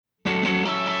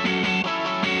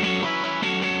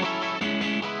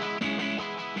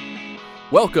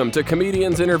Welcome to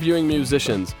Comedians Interviewing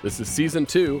Musicians. This is Season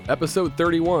 2, Episode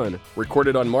 31,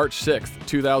 recorded on March 6th,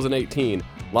 2018,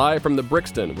 live from the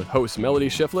Brixton with hosts Melody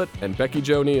Shiflett and Becky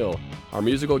Jo Neal. Our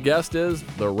musical guest is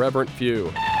The Reverent Few.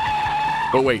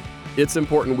 But wait, it's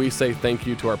important we say thank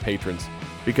you to our patrons,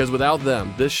 because without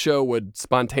them, this show would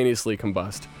spontaneously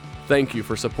combust. Thank you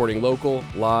for supporting local,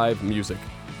 live music.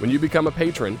 When you become a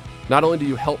patron, not only do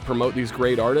you help promote these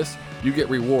great artists, you get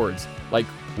rewards, like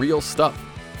real stuff.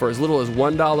 For as little as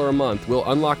 $1 a month,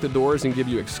 we'll unlock the doors and give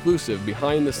you exclusive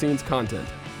behind-the-scenes content.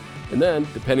 And then,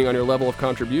 depending on your level of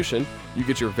contribution, you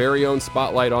get your very own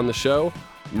spotlight on the show,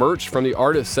 merch from the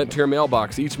artists sent to your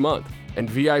mailbox each month, and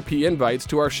VIP invites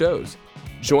to our shows.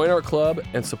 Join our club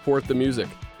and support the music.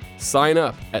 Sign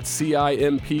up at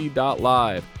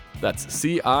CIMP.live. That's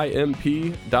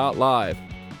CIMP.live.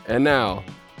 And now,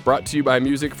 brought to you by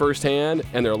Music Firsthand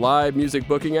and their live music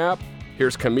booking app,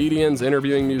 here's Comedians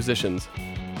Interviewing Musicians.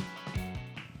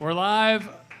 We're live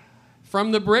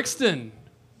from the Brixton.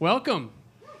 Welcome.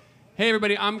 Hey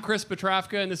everybody, I'm Chris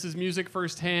Petrafka and this is Music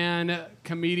Firsthand,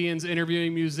 Comedians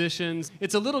Interviewing Musicians.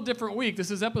 It's a little different week.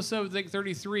 This is episode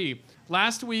 33.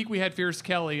 Last week we had Fierce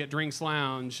Kelly at Drinks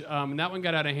Lounge, and that one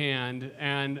got out of hand,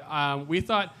 and we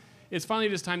thought it's finally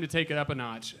just time to take it up a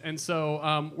notch. And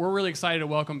so we're really excited to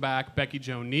welcome back Becky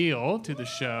Jo Neal to the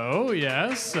show.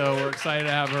 Yes, so we're excited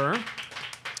to have her.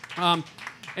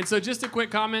 And so just a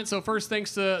quick comment. So first,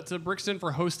 thanks to Brixton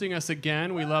for hosting us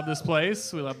again. We love this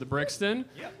place. We love the Brixton.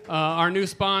 Yep. Our new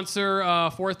sponsor,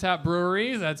 Fourth Tap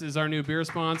Brewery, that is our new beer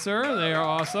sponsor. They are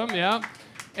awesome, yeah.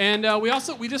 And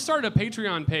we just started a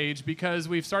Patreon page because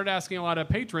we've started asking a lot of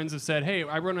patrons have said, hey,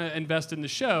 I want to invest in the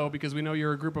show because we know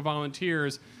you're a group of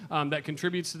volunteers that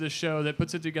contributes to the show, that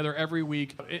puts it together every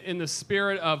week in the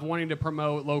spirit of wanting to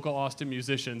promote local Austin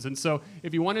musicians. And so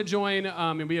if you want to join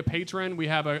and be a patron, we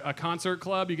have a concert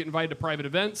club. You get invited to private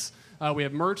events. We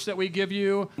have merch that we give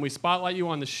you. We spotlight you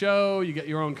on the show. You get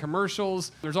your own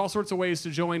commercials. There's all sorts of ways to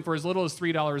join for as little as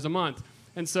 $3 a month.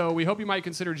 And so we hope you might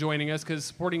consider joining us because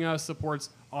supporting us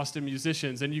supports Austin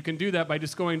musicians. And you can do that by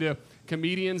just going to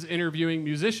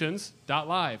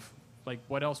comediansinterviewingmusicians.live. Like,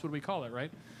 what else would we call it,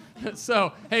 right?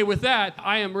 So, hey, with that,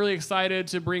 I am really excited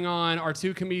to bring on our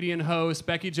two comedian hosts,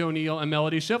 Becky Jo Neal and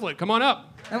Melody Shiflett. Come on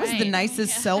up. That was the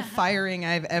nicest self-firing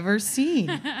I've ever seen.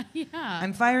 Yeah.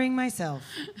 I'm firing myself.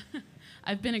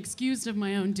 I've been excused of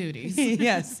my own duties.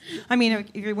 Yes. I mean,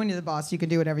 when you're the boss, you can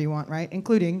do whatever you want, right?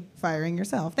 Including firing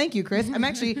yourself. Thank you, Chris. I'm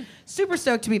actually super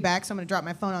stoked to be back, so I'm going to drop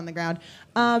my phone on the ground.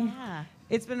 Yeah.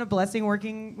 It's been a blessing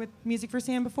working with Music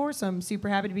Firsthand before, so I'm super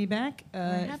happy to be back.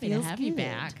 We're happy to have you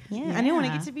back. Yeah. I know when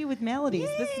I get to be with melodies.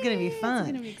 Yay. This is going to be fun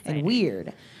gonna be and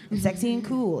weird and sexy and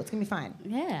cool. It's going to be fine.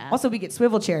 Yeah. Also, we get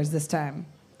swivel chairs this time.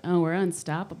 Oh, we're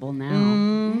unstoppable now.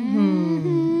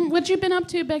 Mm-hmm. What you been up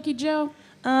to, Becky Jo?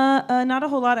 Not a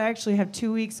whole lot. I actually have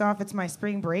 2 weeks off. It's my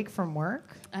spring break from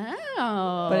work.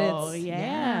 Oh, But it's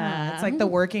it's like the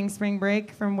working spring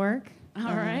break from work. All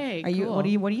right. Are you? Cool.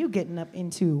 What are you getting up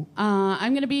into?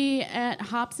 I'm gonna be at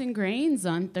Hops and Grains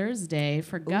on Thursday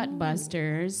for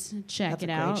Gutbusters. Check That's it a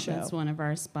great out. show. That's one of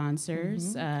our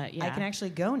sponsors. Yeah. I can actually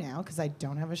go now because I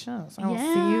don't have a show. So I'll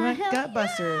Yeah, see you at hell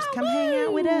Gutbusters. yeah, Come hang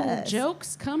out with woo. us.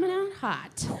 Jokes coming out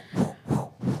hot.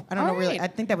 I don't All know really. right. I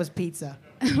think that was pizza.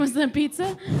 Was that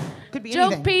pizza? Could be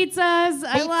Joke anything. pizzas.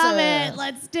 I love Pizza. it.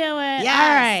 Let's do it.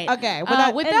 Yes. All right. Okay.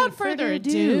 Without any further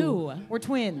ado. we're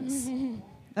twins.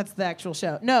 That's the actual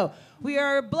show. No, we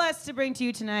are blessed to bring to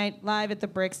you tonight, live at the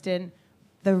Brixton,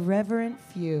 The Reverent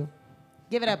Few.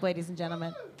 Give it up, ladies and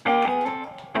gentlemen.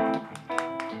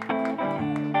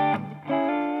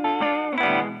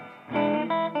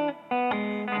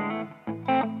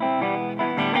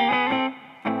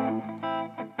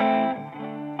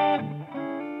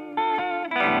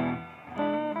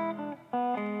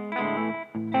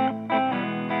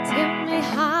 Tell me,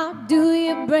 how do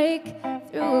you break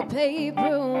through a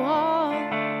paper wall?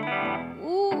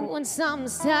 Ooh, when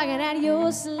something's tugging at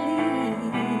your sleeve.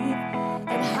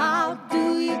 And how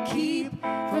do you keep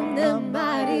from the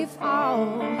mighty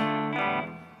fall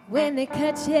when they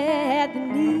cut you at the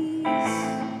knees?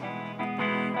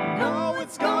 No,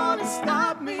 it's gonna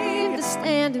stop me if they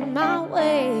stand in my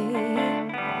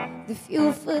way. The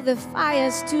fuel for the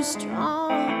fire's too strong.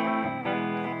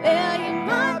 Well, you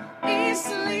might be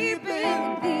sleeping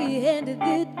at the end of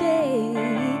the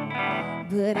day,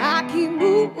 but I keep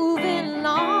moving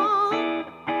along.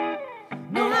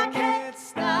 No, I can't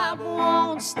stop,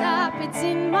 won't stop, it's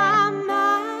in my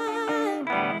mind.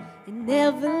 It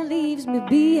never leaves me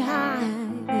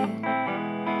behind.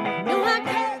 No, I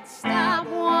can't stop,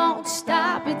 won't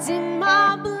stop, it's in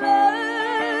my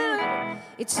blood.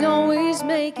 It's always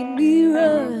making me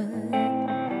run.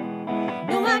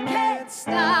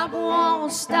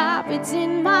 won't stop. It's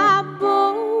in my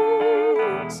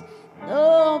bones.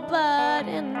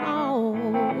 Nobody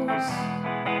knows.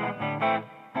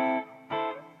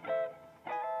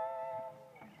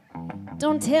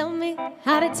 Don't tell me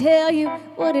how to tell you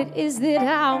what it is that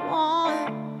I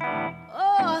want.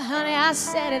 Oh, honey, I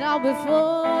said it all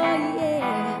before,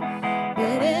 yeah.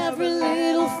 But every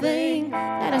little thing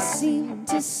that I seem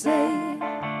to say,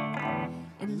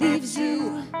 it leaves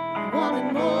you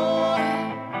wanting more.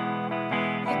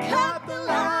 You cut the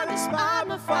line despite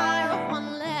my fire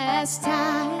one last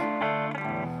time,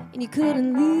 and you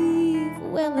couldn't leave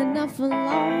well enough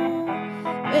alone.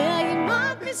 Well, you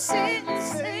might be sitting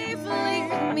safely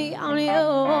with me on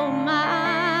your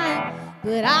mind,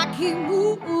 but I keep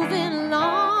moving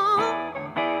along.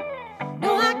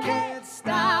 No, I can't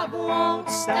stop, won't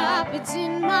stop. It's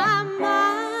in my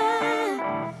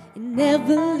mind. It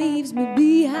never leaves me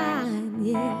behind,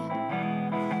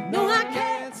 yeah. No, I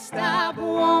can't stop,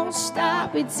 won't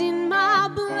stop. It's in my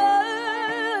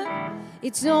blood.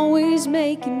 It's always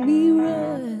making me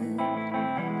run.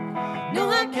 No,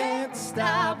 I can't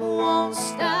stop, won't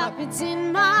stop. It's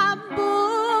in my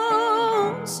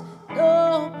bones.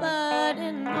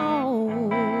 Nobody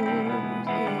knows.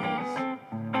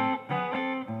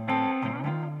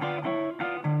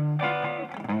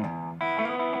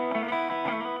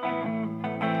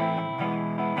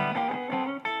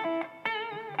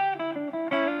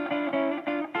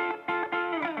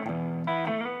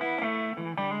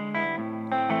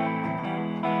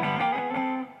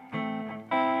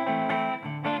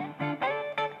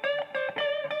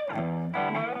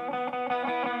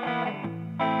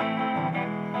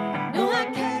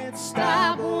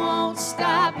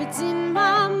 It's in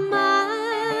my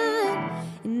mind.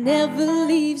 It never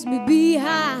leaves me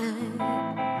behind.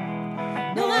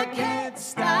 No, I can't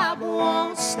stop,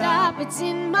 won't stop. It's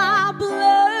in my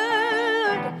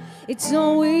blood. It's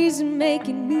always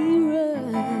making me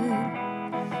run.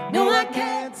 No, I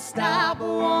can't stop,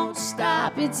 won't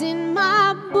stop. It's in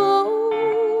my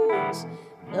bones.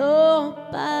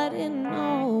 Nobody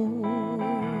knows.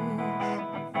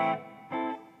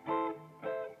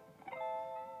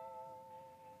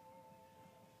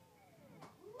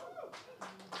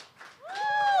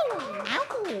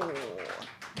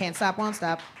 Can't stop, won't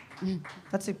stop.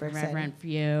 That's super exciting. Reverend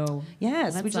Few.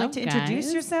 Yes. What's Would you like up, to introduce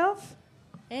guys? yourself?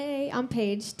 Hey, I'm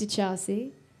Paige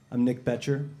DeChelsea. I'm Nick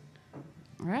Betcher.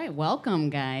 All right, welcome,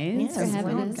 guys. Yes, for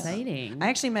having welcome. us. Exciting. I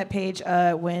actually met Paige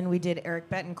when we did Eric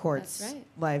Betancourt's That's right.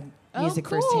 live Oh, music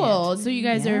cool. firsthand. So you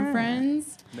guys Yeah. are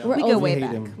friends? No. We're We go over- way hate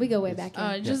back. him. We go way back.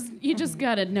 You just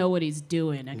gotta know what he's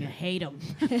doing. I can hate him.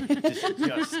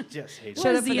 Just hate Showed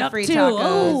What up is for he the up free to? tacos.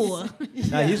 Oh,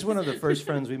 Now, he's one of the first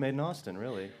friends we made in Austin,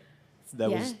 really. That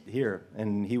Yeah. was here,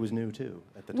 and he was new too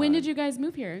at the time. when did you guys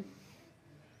move here?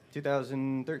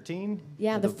 2013?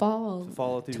 Yeah, the fall. The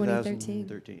fall of 2013.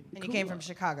 2013. And you came from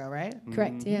Chicago, right?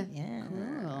 Correct, yeah. Yeah.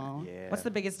 Cool. Yeah. What's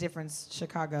the biggest difference,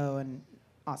 Chicago and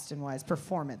Austin-wise,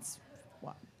 performance?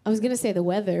 I was going to say the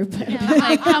weather, but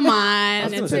Like, come on. I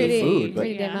was gonna It's say the pretty, food, but-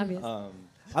 pretty damn Yeah. obvious.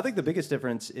 I think the biggest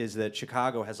difference is that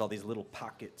Chicago has all these little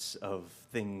pockets of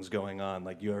things going on.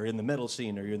 Like you're in the metal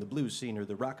scene, or you're in the blues scene, or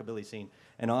the rockabilly scene.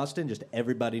 And Austin, just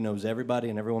everybody knows everybody,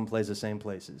 and everyone plays the same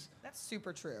places. That's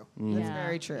super true. That's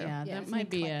very true. Yeah, Yeah, that it's an might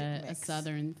be eclectic a mix.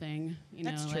 southern thing. You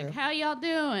That's know, true. like, how y'all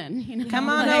doing? You know, Come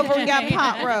on like- over, we got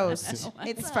pot roast.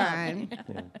 It's fine.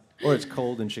 Yeah. Or it's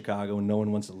cold in Chicago, and no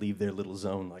one wants to leave their little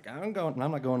zone. Like I'm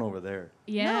not going over there.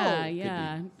 Yeah, No.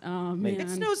 yeah. Oh, Maybe. man. It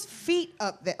snows feet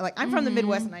up there. Like, I'm from the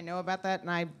Midwest, and I know about that, and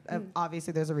I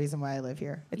obviously there's a reason why I live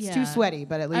here. It's too Yeah. sweaty,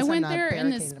 but at least I I'm went not there in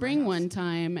the barricaded my spring house. one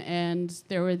time, and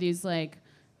there were these like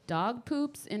dog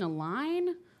poops in a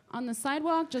line on the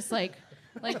sidewalk, just like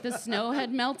the snow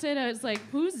had melted. I was like,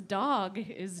 whose dog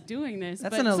is doing this?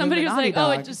 That's but an somebody was Illuminati like,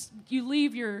 oh, dog. it just you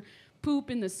leave your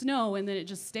poop in the snow and then it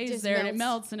just stays Just there and it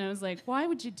melts. melts. And I was like, why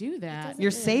would you do that?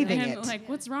 You're saving and it. like,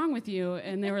 what's wrong with you?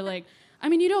 And they were like, I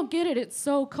mean, you don't get it. It's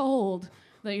so cold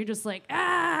that you're just like,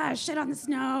 shit on the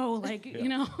snow. Like, you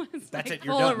know, it's That's like it,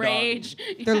 you're full done, of dog. rage.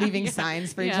 They're Yeah, leaving yeah.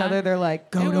 signs for each Yeah. other. They're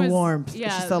like, go It to was- warmth. yeah,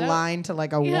 it's just a that- line to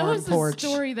like a Yeah, it warm was porch. a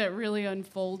story that really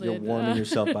unfolded. You're warming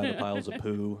yourself by the piles of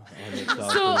poo on the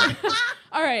dog So, poo.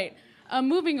 all right,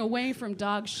 moving away from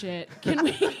dog shit, can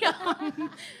we?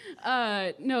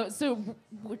 No, so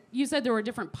you said there were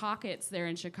different pockets there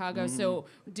in Chicago. So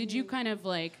did you kind of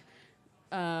like,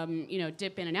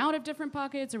 dip in and out of different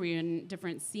pockets? Or were you in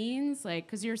different scenes? Like,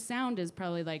 because your sound is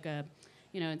probably like a,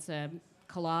 it's a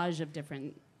collage of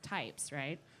different types,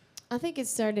 right? I think it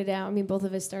started out, I mean, both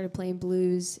of us started playing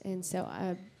blues, and so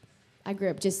I grew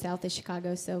up just south of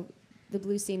Chicago, so the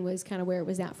blues scene was kind of where it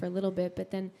was at for a little bit,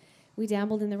 but then we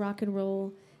dabbled in the rock and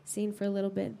roll scene for a little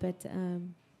bit, but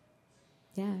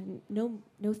yeah, no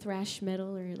thrash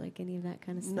metal or like any of that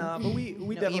kind of No, stuff. but we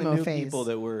No definitely emo knew phase. people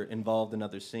that were involved in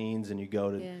other scenes, and you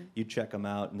go to Yeah. you check them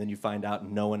out, and then you find out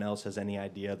no one else has any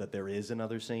idea that there is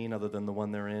another scene other than the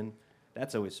one they're in.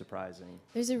 That's always surprising.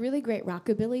 There's a really great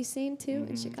rockabilly scene too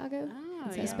in Chicago. Oh,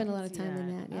 And so I spent a lot of time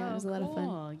in that. Yeah, it was a lot of fun.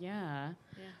 Cool. Yeah.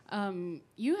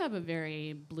 You have a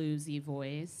very bluesy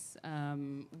voice.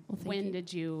 When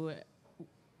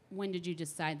did you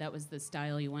decide that was the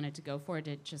style you wanted to go for?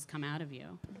 Did it just come out of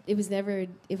you? It was never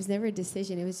a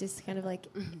decision. It was just kind of like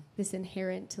this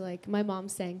inherent, like my mom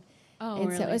sang. Oh, And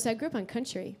really? so I grew up on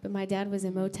country, but my dad was a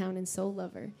Motown and soul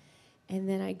lover. And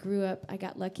then I grew up, I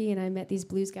got lucky and I met these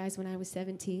blues guys when I was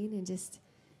 17 and just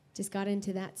got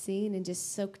into that scene and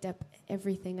just soaked up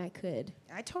everything I could.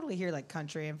 I totally hear like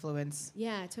country influence.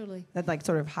 Yeah, totally. That like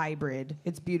sort of hybrid.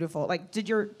 It's beautiful. Like,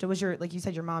 was your like you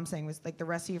said your mom sang, was like the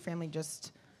rest of your family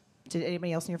just? Did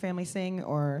anybody else in your family sing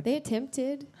or? They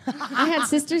attempted. I had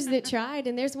sisters that tried,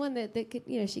 and there's one that could,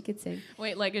 she could sing.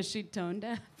 Wait, like is she tone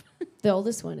deaf? The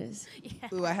oldest one is.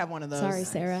 Ooh, I have one of those. Sorry,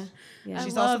 Sarah. Yeah.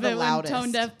 She's I also love the it loudest. when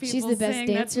tone deaf people She's the best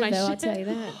sing. That's dancer, my though, I'll shit. tell you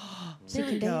that. She There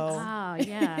we can go. dance. Oh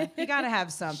yeah. You gotta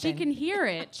have something. She can hear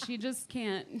it. She just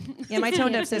can't. Yeah, my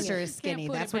tone deaf Can't sing sister it. is skinny.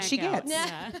 Can't put That's it what she back out. gets.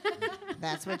 Yeah.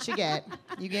 That's what you get.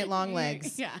 You get long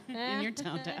legs. Yeah. And you're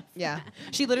tone deaf. Yeah.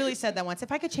 She literally said that once.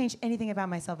 If I could change anything about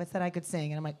myself, it's that I could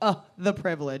sing. And I'm like, oh, the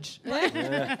privilege.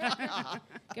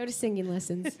 Go to singing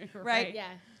lessons. Right. Yeah.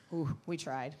 Ooh, we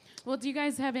tried. Well, do you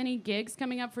guys have any gigs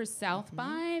coming up for South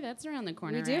by? That's around the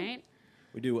corner, We do. right?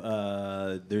 We do.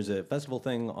 There's a festival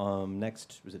thing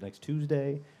next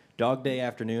Tuesday, Dog Day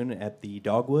afternoon at the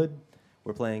Dogwood.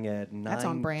 We're playing at That's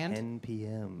on brand. 10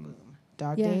 p.m.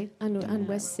 Dog Yeah, date. on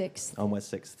West 6th. on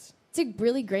West 6th. It's a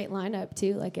really great lineup,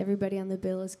 too. Like, everybody on the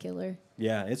bill is killer.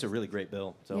 Yeah, it's a really great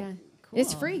bill. So Yeah.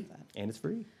 It's free. and it's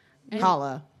free.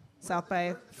 Holla. South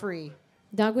by free.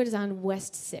 Dogwood is on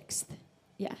West 6th.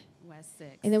 Yeah. West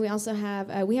 6. And then we also have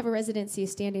a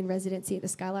standing residency at the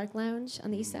Skylark Lounge on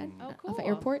the east side Oh, off cool. of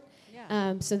Airport.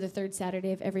 Yeah. So the third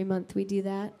Saturday of every month we do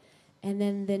that. And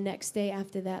then the next day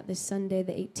after that, the Sunday,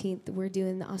 the 18th, we're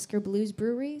doing the Oscar Blues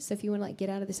Brewery. So if you want to get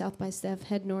out of the South by stuff,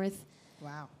 head north.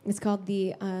 Wow. It's called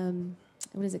the,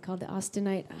 what is it called? The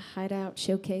Austinite Hideout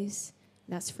Showcase.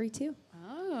 That's free too.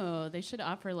 Oh, they should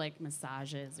offer like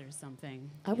massages or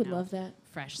something. I would love that.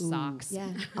 Fresh socks. Yeah.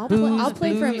 I'll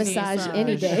play for a boozy massage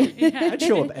any day. I'd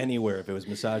show up anywhere if it was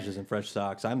massages and fresh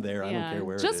socks. I'm there. I don't care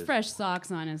where it Just is. fresh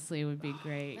socks, honestly, would be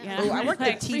great. Yeah. Oh, I worked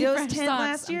Like, at free Tito's fresh tent socks,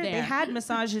 last I'm year. They there. had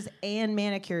massages and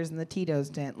manicures in the Tito's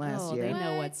tent last Oh, year. they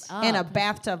know what's up. And a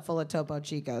bathtub full of Topo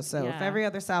Chico. So if Yeah. every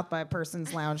other South by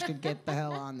person's lounge could get the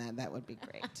hell on that, that would be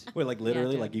great. Wait, like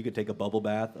literally, dude. like you could take a bubble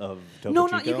bath of Topo No,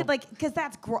 Chico? not you could like, because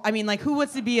that's I mean, like, who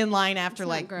wants to be in line after It's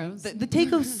not like gross. the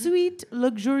take a sweet,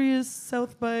 luxurious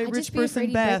South by I'd rich just be afraid person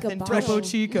he'd bath break a in bottle. Topo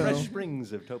Chico? Fresh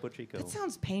springs of Topo Chico. That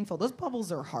sounds painful. Those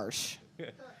bubbles are harsh.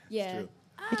 Yeah.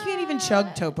 I can't even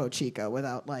chug Topo Chico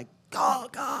without like, oh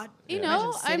God. You Yeah.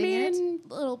 know, Imagine I sitting in it. mean,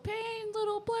 little pain,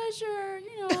 little pleasure.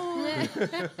 You know,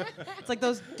 It's like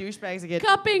those douchebags that get.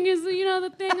 cupping is the thing on the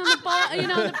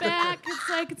the back. It's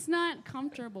like it's not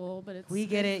comfortable, but it's. We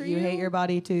get good it. for You hate your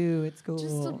body too. It's cool.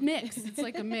 Just a mix. It's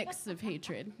like a mix of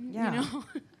hatred. Yeah. You know,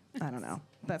 I don't know.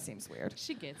 That seems weird.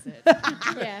 she gets it.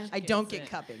 Yeah. I don't Gets get it.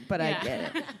 cupping, but Yeah. I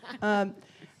get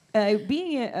it.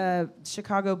 Being a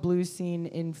Chicago blues scene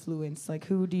influence, like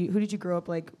who did you grow up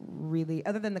like really,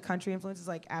 other than the country influences,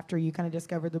 like after you kind of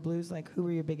discovered the blues, like who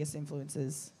were your biggest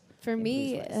influences? For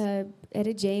me, blues-wise?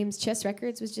 Etta James, Chess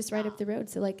Records was just right up the road.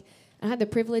 So like, I had the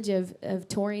privilege of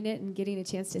touring it and getting a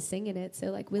chance to sing in it. So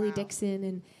like Willie Wow.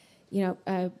 Dixon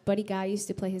and Buddy Guy used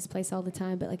to play his place all the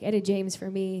time. But like Etta James for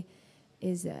me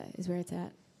is where it's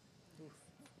at.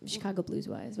 Chicago blues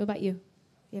wise. What about you?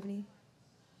 You have any?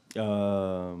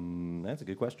 That's a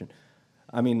good question.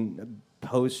 I mean,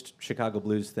 post Chicago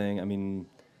blues thing. I mean,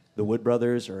 the Wood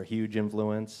Brothers are a huge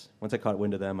influence. Once I caught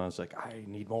wind of them, I was like, I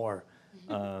need more.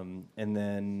 And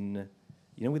then,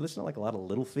 we listen to like a lot of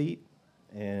Little Feat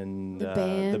and The the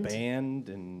band. band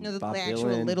and No, the Bob actual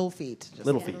Dylan. Little Feet. Just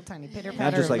Little little Feet. tiny pitter Not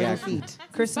patter just of like Little actual- Feet.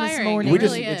 Christmas inspiring. morning. We It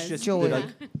just really it's is. just Joy.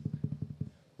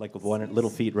 like with one little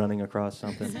feet running across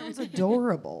something. Sounds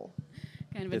adorable.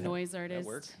 Kind of a Did that- noise that artist.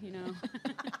 work? You know.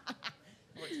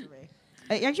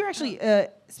 You're actually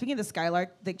speaking of the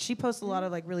Skylark, like she posts a lot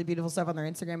of like really beautiful stuff on their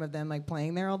Instagram of them like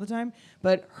playing there all the time.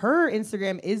 But her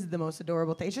Instagram is the most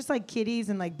adorable thing. It's just like kitties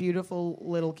and like beautiful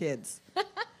little kids.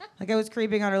 Like I was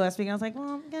creeping on her last week, and I was like,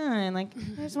 "Well, God, like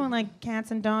I just want like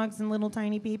cats and dogs and little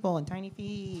tiny people and tiny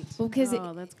feet." Well, because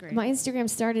Oh, that's great. my Instagram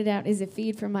started out as a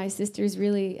feed from my sister's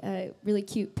really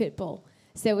cute pit bull.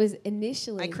 So it was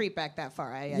initially. I creep back that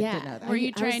far. I Yeah. didn't know that. Were you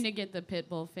I trying was- to get the pit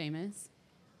bull famous?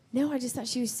 No, I just thought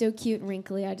she was so cute and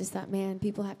wrinkly. I just thought, man,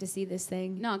 people have to see this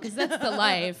thing. No, because that's the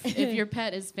life. If your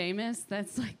pet is famous,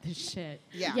 that's like the shit.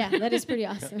 Yeah. Yeah, that is pretty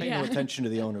awesome. Pay no attention to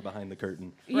the owner behind the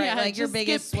curtain. Right, Yeah, like your just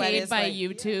biggest get sweat paid is by like-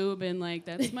 YouTube and like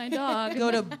that's my dog. Go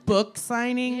to book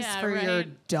signings Yeah, for your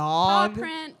right. dog. Paw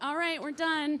print. All right, we're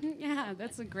done. Yeah,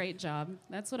 that's a great job.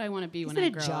 That's what I want to be when Is I it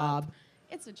a grow job? up.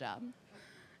 It's a job.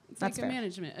 It's That's like fair. a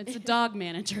management. It's a dog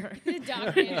manager.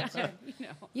 dog manager. You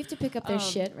know. You have to pick up their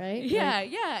shit, right? Yeah,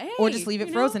 Like, yeah. Hey, Or just leave it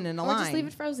you frozen know, in a or line. just leave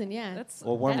it frozen, yeah. That's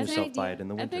Or warm That's an yourself by idea. it in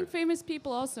the I winter. think famous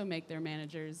people also make their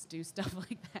managers do stuff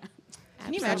like that.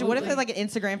 Can you imagine? What if like an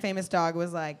Instagram famous dog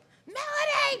was like,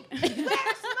 Melody,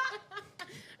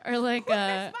 Or like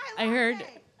Where's my I heard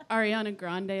latte? Ariana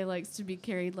Grande likes to be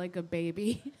carried like a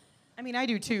baby, I mean, I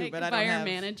do too, like but I by don't her have.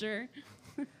 manager.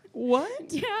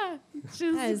 What? Yeah,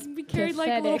 That is just be carried like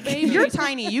a little pathetic. baby. You're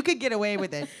tiny. You could get away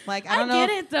with it. Like I I don't know. get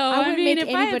it though. I I, wouldn't mean, make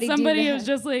if I had anybody do somebody who that. was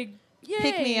just like, Yay,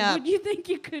 Pick me up. would you think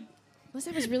you could? Unless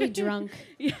I was really drunk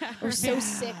Yeah, or so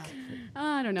sick.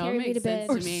 I don't know. Carry It me makes to bed.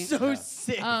 sense to me. So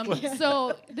sick.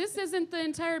 So this isn't the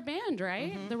entire band,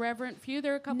 right? The Reverent Few.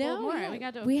 There are a couple No, more.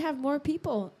 yeah, we have more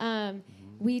people.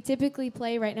 We typically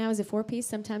play right now as a 4-piece,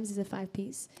 sometimes as a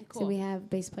 5-piece. So Cool. we have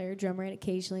bass player, drummer, and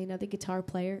occasionally another guitar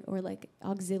player or like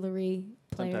auxiliary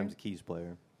player. Sometimes a keys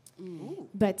player.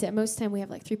 But most of the time we have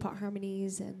like 3-part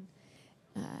harmonies and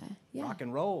yeah. Rock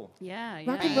and roll. Yeah,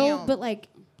 yeah. Rock and roll, Damn. but like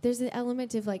there's an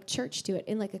element of like church to it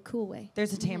in like a cool way.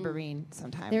 There's a tambourine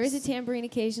sometimes. There is a tambourine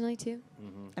occasionally too.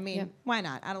 I mean, Yep. why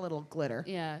not? Add a little glitter.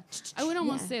 Yeah, I would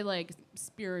almost Yeah. say like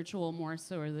spiritual more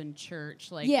so than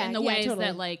church, like Yeah, in the yeah, ways totally.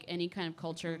 that like any kind of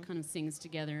culture kind of sings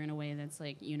together in a way that's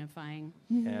like unifying.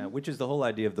 Yeah, which is the whole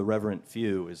idea of the reverent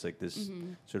few is like this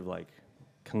sort of like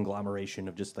conglomeration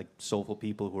of just like soulful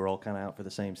people who are all kind of out for the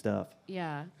same stuff.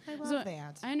 Yeah, I love So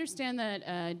that. I understand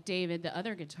that David, the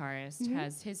other guitarist,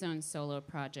 has his own solo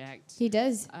project. He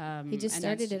does. He just and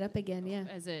started that's- it up again, yeah.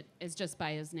 As it is just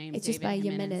by his name. It's just David by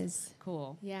Jimenez. Jimenez.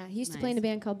 Cool. Yeah, he used to play in a Nice.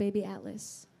 band called Baby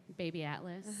Atlas. Baby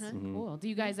Atlas. Mm-hmm. Cool. Do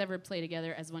you guys ever play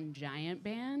together as one giant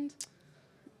band?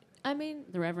 I mean,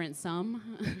 The Reverend Some.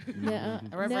 no,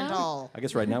 Reverend no. Doll. I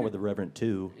guess right now we're the reverent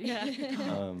two. yeah.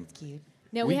 Cute.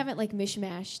 No, We- we haven't like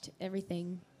mishmashed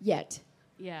everything yet.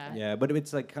 Yeah. Yeah, but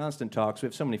it's like constant talks. We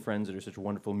have so many friends that are such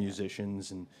wonderful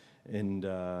musicians, and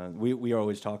we are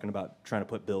always talking about trying to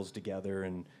put bills together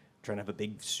and trying to have a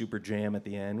big super jam at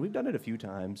the end. We've done it a few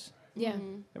times. Yeah.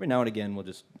 Every now and again, we'll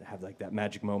just have like that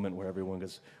magic moment where everyone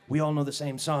goes, "We all know the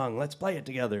same song. Let's play it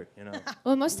together." You know.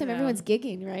 Well, most of the time Yeah. everyone's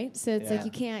gigging, right? So it's Yeah.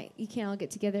 like you can't all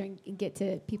get together and get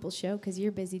to people's show because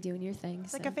you're busy doing your thing.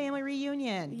 It's like a family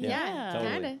reunion. Yeah,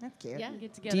 totally. kind of. That's cute. Yeah.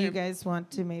 Get together. Do you guys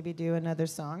want to maybe do another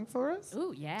song for us?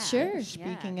 Ooh, yeah. Sure. Yeah.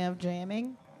 Speaking of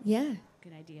jamming, Yeah.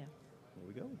 Good idea. Here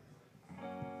we go.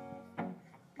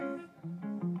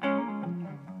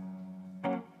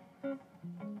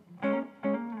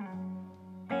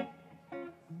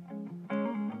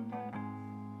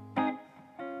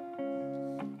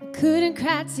 Couldn't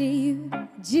cry to you,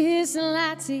 just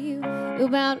lie to you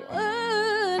about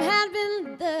what had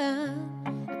been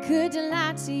done. I couldn't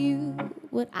lie to you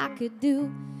what I could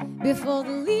do before the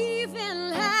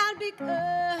leaving had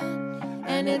begun.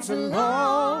 And it's a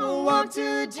long walk to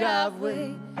the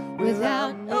driveway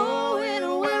without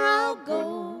knowing where I'll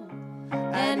go.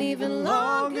 And even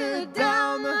longer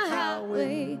down the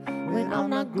highway when I'm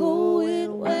not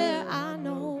going where I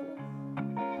know.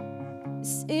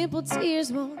 Simple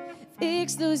tears won't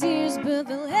fix those years, but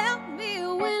they'll help me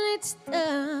when it's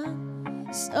done.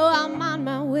 So I'm on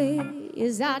my way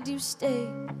as I do stay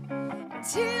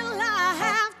until I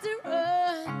have to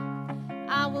run.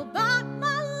 I will bite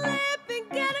my lip and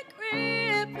get a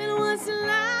grip, and once in a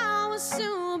while will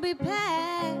soon be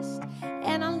past.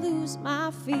 And I lose my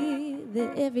fear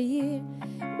that every year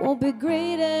won't be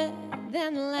greater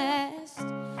than the last.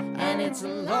 And it's a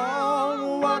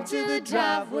long walk to the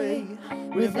driveway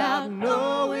without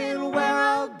knowing where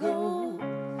I'll go.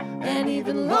 And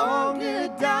even longer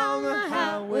down the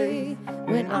highway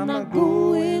when I'm not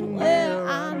going where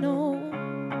I know.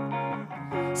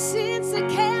 Since I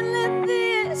can't let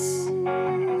this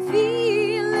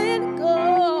feeling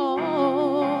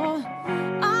go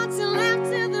until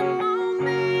after the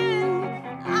moment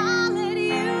I'll let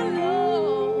you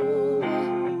know.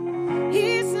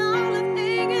 It's the only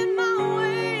thing in my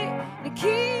way that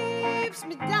keeps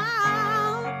me down.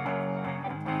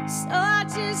 So I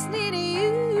just need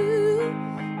you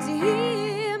to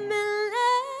hear me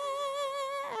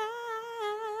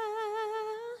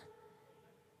loud.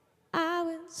 I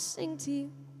will sing to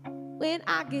you when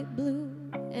I get blue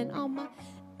and all my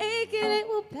thinking it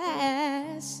will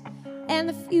pass. And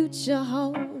the future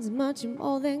holds much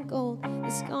more than gold.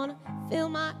 It's gonna fill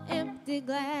my empty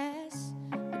glass.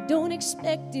 I don't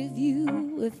expect of you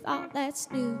with all that's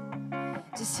new.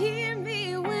 Just hear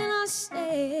me when I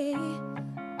say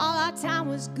all our time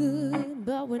was good,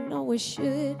 but we know we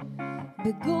should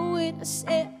be going our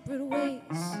separate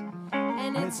ways.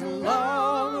 And it's a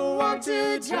long walk to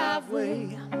the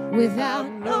driveway without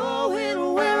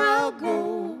knowing where I'll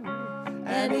go.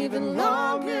 And even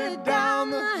longer down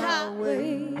the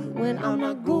highway when I'm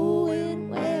not going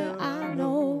where I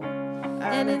know.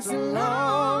 And it's a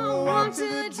long walk to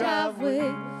the driveway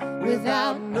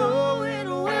without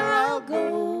knowing where I'll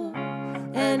go.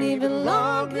 And even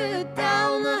longer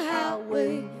down the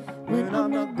highway when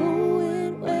I'm not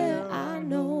going where I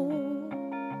know.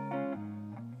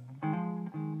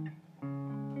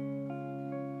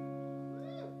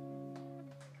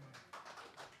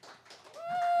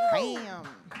 Bam.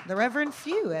 The Reverend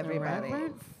Few, everybody.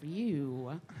 Reverend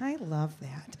Few. I love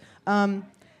that.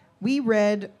 We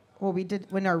read, well, we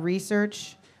did, in our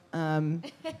research,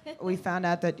 we found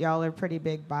out that y'all are pretty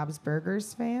big Bob's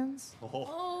Burgers fans.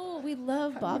 Oh, we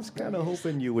love Bob's Kind of Burgers.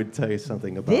 hoping you would tell you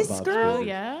something about This Bob's girl? Burgers.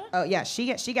 Yeah. Oh, yeah,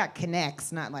 she got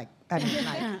connects, not like, I mean,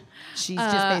 like, she's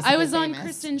just basically I was on famous.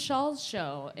 Kristen Schall's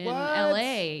show in What?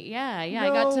 LA. Yeah, I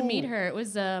got to No. meet her. It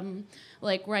was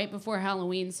like right before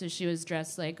Halloween, so she was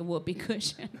dressed like a whoopee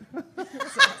cushion.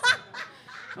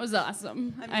 It was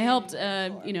awesome. I helped,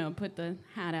 put the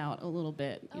hat out a little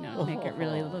bit, make it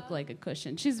really look like a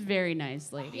cushion. She's a very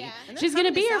nice lady. Yeah. And they're She's gonna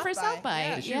coming be to here for South by.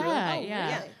 Yeah, Yeah, she really? Oh,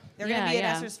 yeah. really? They're gonna be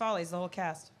at Esther's Follies, the whole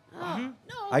cast. No.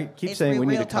 I keep It's saying we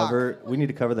need real to cover. We need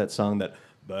to cover that song that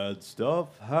bad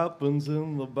stuff happens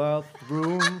in the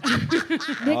bathroom.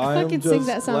 Nick I'm fucking sings just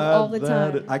that song glad all the that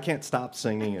time. I can't stop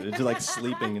singing it. It's just like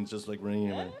sleeping and just like ringing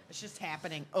in my. It's just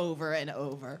happening over and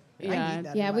over. Yeah. I need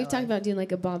that Yeah, in my we've talked life. about doing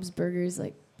like a Bob's Burgers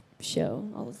like show,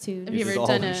 all the two. Have you This ever is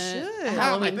done all- a should.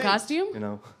 Halloween Yeah, costume? You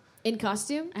know, In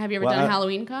costume? Have you ever Well, done a I-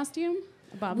 Halloween costume?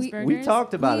 Bob's Burgers? we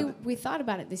talked about it. We thought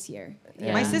about it this year.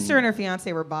 Yeah. My sister and her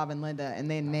fiance were Bob and Linda, and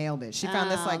they nailed it. She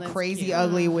found this Oh, like that's crazy cute.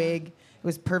 ugly wig. It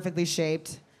was perfectly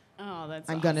shaped. Oh, that's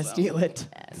I'm gonna awesome. steal it.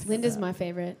 Linda's my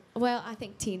favorite. Well, I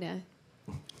think Tina.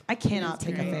 I cannot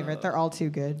pick a great. favorite. They're all too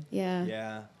good. Yeah.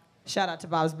 Yeah. Shout out to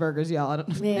Bob's Burgers, y'all. I don't,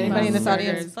 Yeah, anybody in this Bob's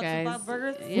audience Burgers, fucks with guys. Bob's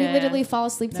Burgers? We Yeah. literally fall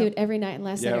asleep to it every night, and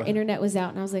last night Yeah. our internet was out,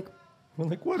 and I was like, We're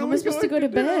like, what how are am we I supposed to go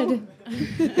going to do?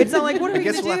 bed? It's not like, what are I we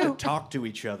guess we'll gonna have do? to talk to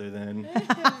each other then.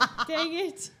 Dang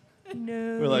it.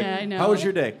 We're like, Yeah, I know. how was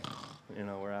your day? You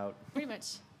know, we're out. Pretty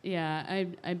much. Yeah,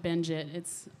 I binge it.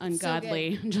 It's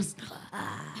ungodly. Just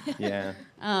Yeah.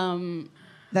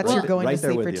 That's Right your th- going right to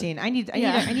there sleep with you. routine. I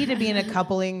need to be in a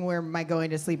coupling where my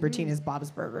going to sleep routine is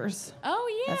Bob's Burgers.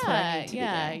 oh That's what I yeah, need to be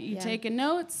yeah. doing. You Yeah. taking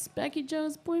notes, Becky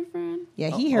Joe's boyfriend? Yeah,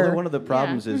 he Although heard. one of the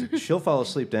problems is she'll fall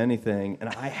asleep to anything, and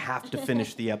I have to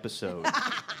finish the episode.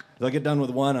 If I get done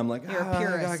with one, I'm like, You're a I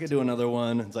purist. could do another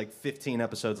one. It's like 15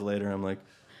 episodes later. I'm like,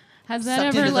 Has that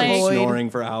Sucked ever into the like? void. snoring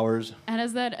for hours. And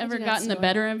has that ever do not gotten the snore.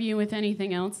 better of you with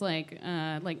anything else, like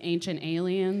Ancient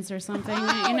Aliens or something?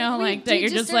 You know, we like that did you're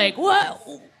just just like, what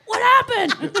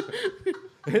happened?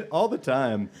 All the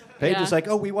time. Paige Yeah. is like,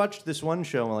 oh, we watched this one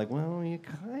show. I'm like, well, you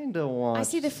kind of watched. I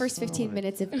see the first 15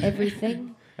 minutes of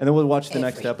everything. And then we'll watch the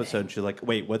next Everything. episode. And she's like,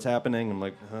 wait, what's happening? I'm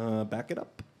like, back it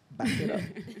up. Back it up.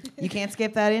 You can't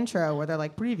skip that intro where they're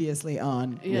like previously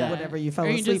on whatever you fell or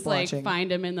you asleep just like watching. find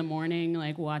them in the morning,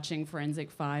 like watching Forensic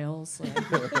Files. Like,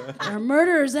 there are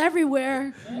murderers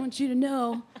everywhere. I want you to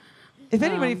know. If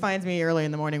anybody finds me early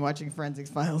in the morning watching Forensics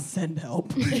Files, send help.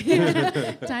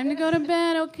 Time to go to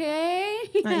bed, okay?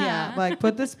 Yeah, like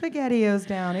put the SpaghettiOs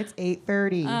down. It's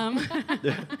 8:30.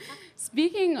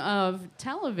 Speaking of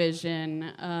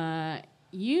television,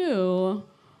 you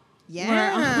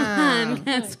Yeah. were on.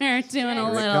 Guess we're doing a Here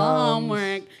it little comes.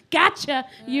 homework. Gotcha.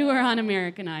 You were on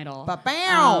American Idol.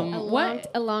 Ba-bam! What?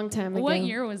 A long time ago. What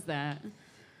year was that?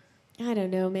 I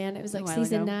don't know, man. It was like A while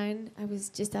season ago. 9. I was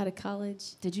just out of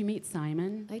college. Did you meet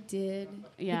Simon? I did.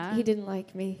 Yeah? He didn't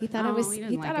like me. He thought I Oh, was. he He,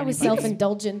 didn't thought like I was anybody.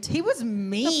 self-indulgent. He was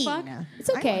mean. fuck? It's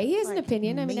okay. He has an like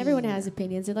opinion. I mean, everyone mean. has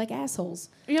opinions. They're like assholes.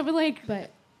 Yeah, but like,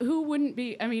 But who wouldn't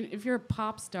be? I mean, if you're a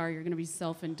pop star, you're going to be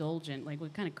self-indulgent. Like,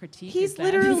 what kind of critique He's is that?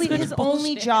 literally Such his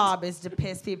only bullshit. job is to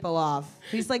piss people off.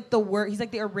 He's like the He's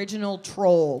like the original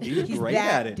troll. He's great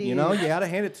that at it. dude. You know, you got to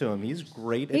hand it to him. He's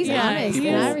great at He's making honest, people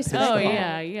and I pissed respect Oh that. off.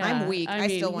 yeah, yeah. I'm weak. I,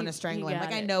 mean, still want to he strangle him. got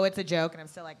Like I it. know it's a joke, and I'm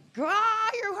still like, "Ah,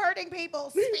 you're hurting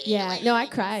people." yeah, no, I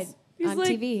cried He's on like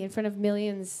TV in front of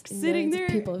millions and sitting millions there.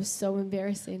 of people. It was so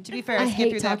embarrassing. To be fair, I I skipped hate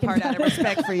through that talking part out of about it.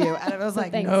 respect for you, and I was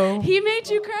like, Thanks. no. He made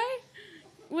you cry?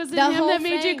 Was it The him whole that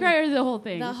made you thing. cry, or the whole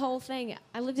thing? The whole thing.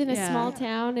 I lived in a Yeah. small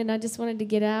town, and I just wanted to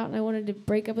get out, and I wanted to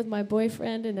break up with my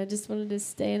boyfriend, and I just wanted to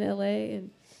stay in LA and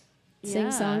sing Yeah.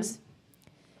 songs.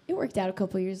 It worked out a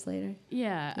couple years later.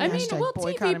 Yeah, Yeah, I mean, hashtag well,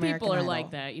 boycott TV American people are Idol.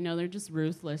 like that. You know, they're just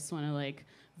ruthless, want to like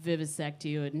vivisect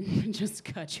you and just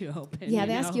cut you open. Yeah,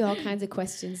 they ask know? you all kinds of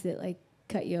questions that like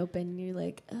cut you open, and you're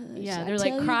like, Yeah, should I they're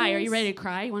like, tell cry. Are you this?" ready to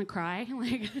cry? You want to cry?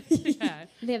 Like, yeah.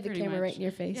 They have the pretty camera much. right in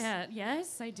your face. Yeah,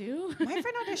 yes, I do. My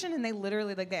friend auditioned and they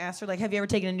literally like they asked her like, "Have you ever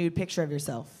taken a nude picture of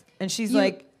yourself?" And she's You-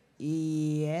 like,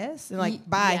 "Yes." And like,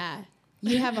 "Bye." Yeah.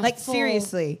 You have a Like full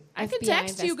seriously. I can FBI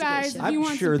text you guys. investigation. If you I'm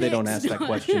want sure some they don't pics. ask that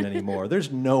question anymore.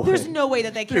 There's no There's way. no way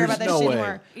that they care There's about that no shit way.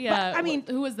 anymore. Yeah, But, I mean,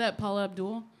 who was that? Paula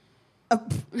Abdul?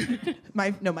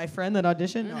 my friend that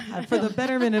auditioned for the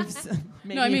betterment of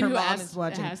maybe I mean, her who mom asked- is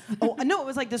watching. asked. Oh no, it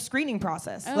was like the screening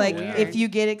process. Oh, like weird. if you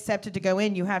get accepted to go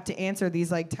in, you have to answer these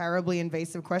like terribly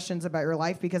invasive questions about your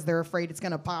life because they're afraid it's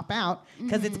gonna pop out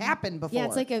because it's happened before. Yeah,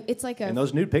 it's like And a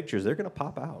those nude pictures, they're gonna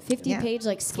pop out. 50-page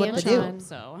like what they do. Scantron.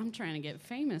 So I'm trying to get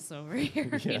famous over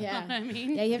here. You know Yeah. what I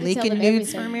mean? Yeah, you have to tell leaking them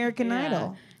nudes for everything. American Yeah.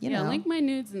 Idol. You know, link my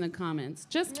nudes in the comments.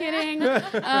 Just kidding.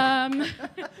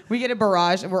 we get a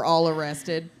barrage and we're all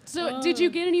arrested. So, did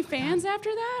you get any fans after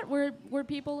that? Were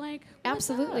people like "What's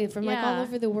Absolutely, up?" from like all Yeah.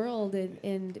 over the world,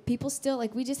 and people still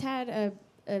like we just had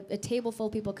a table full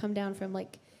of people come down from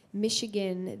like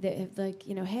Michigan that have like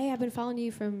hey, I've been following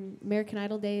you from American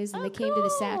Idol days, and Oh, they came to the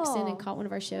Saxon cool. and caught one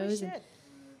of our shows, and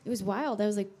it was wild. I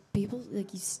was like, people like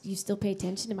you still pay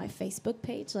attention to my Facebook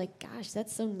page? Like, gosh,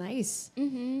 that's so nice.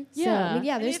 Mm-hmm. So, Yeah. I mean,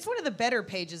 yeah, And there's it's one of the better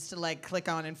pages to like click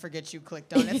on and forget you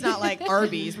clicked on. It's not like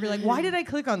Arby's. We're like, why did I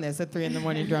click on this at 3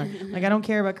 a.m. drunk? Like, I don't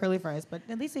care about curly fries, but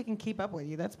at least they can keep up with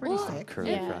you. That's pretty Well, sick.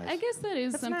 Curly Yeah. fries. I guess that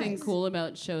is That's something nice. cool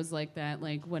about shows like that,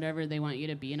 like whatever they want you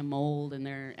to be in a mold and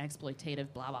they're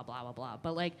exploitative, blah blah blah blah blah.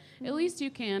 But like, at least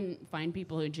you can find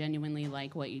people who genuinely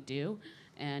like what you do,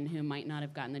 and who might not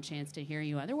have gotten the chance to hear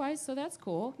you otherwise. So that's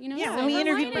cool. You know, Yeah, when silver we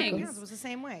interviewed Brett linings. Jones, it was the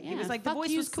same way. He Yeah, was like, the fuck voice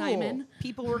you, was cool. Simon.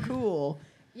 People were cool.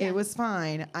 Yeah. It was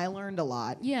fine. I learned a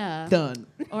lot. Yeah. Done.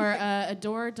 Or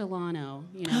Adore Delano,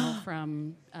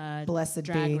 from Blessed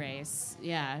Drag be. Race.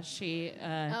 Yeah, she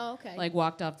Oh, okay. like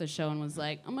walked off the show and was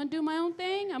like, "I'm gonna do my own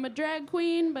thing. I'm a drag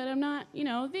queen, but I'm not,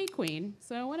 the queen.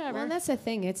 So whatever." well, that's the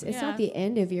thing. It's Yeah. not the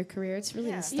end of your career. It's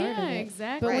really the start Yeah, of it.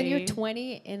 exactly. But when you're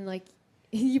 20 and like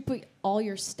you put all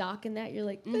your stock in that, you're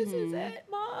like, this is it,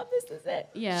 Mom. This is it.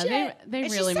 yeah, Shit. they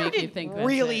And she really make you sounded think that's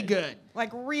really it. good.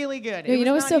 Like, really good. No, It you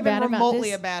know was what's not so even bad about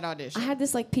remotely this? a bad audition. I had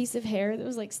this like piece of hair that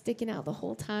was like sticking out the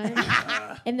whole time.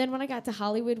 And then when I got to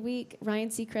Hollywood Week, Ryan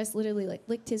Seacrest literally like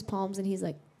licked his palms and he's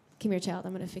like, "Come here, child.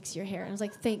 I'm gonna fix your hair." And I was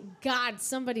like, "Thank God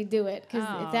somebody do it, because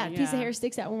Oh, if that piece of yeah. hair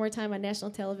sticks out one more time on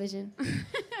national television,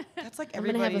 That's like I'm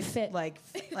gonna have a everybody's fit. like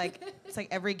it's like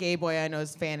every gay boy I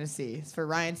know's fantasy is for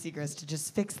Ryan Seacrest to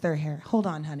just fix their hair. Hold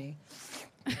on, honey.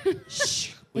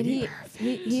 Shh. and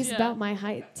he's Yeah. about my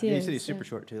height too. Yeah, you said he's so super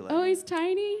short too. Like. Oh, he's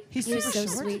tiny. He's He was super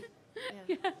so short. sweet.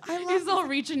 I love He's all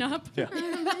reaching up.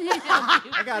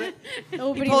 I got it.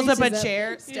 Nobody He pulls up a reaches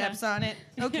chair, steps on it.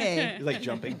 Okay. He's like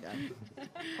jumping.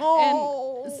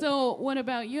 Oh. And so, what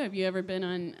about you? Have you ever been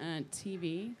on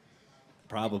TV?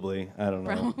 Probably. I don't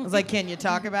know. I was like, can you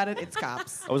talk about it? It's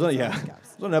cops. I was on Cops. I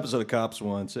was on an episode of Cops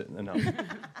once. No.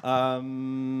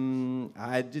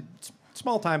 I did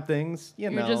small time things. You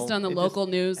You're know. just on the It local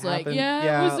news, like, happened.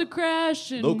 yeah, it was a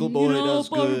crash, and Local boy does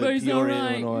hope good. everybody's Peoria, all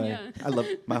right. Illinois. Yeah. I love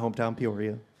my hometown,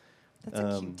 Peoria.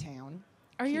 That's a cute town.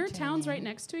 Are your Cute towns town. right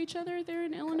next to each other there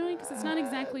in Illinois? Because it's not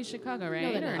exactly Chicago,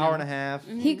 right? they're Or not. Hour and a half.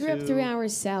 He grew up 3 to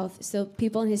hours south, so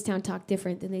people in his town talk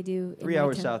different than they do. in 3 my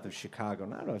hours town. south of Chicago.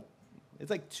 Not a. It's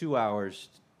like 2 hours.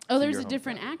 Oh, to there's your a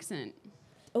different hometown. accent.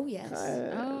 Oh yes.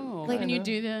 Oh, Like- can you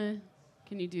do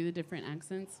the different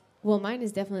accents? Well, mine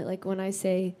is definitely like when I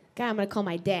say, "God, I'm gonna call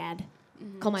my dad."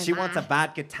 Call my She ma. wants a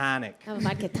vodka tonic. I'm a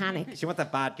vodka tonic. She wants a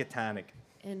vodka tonic.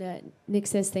 And Nick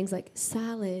says things like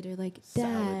salad or like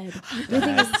dad.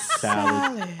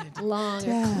 Salad. Long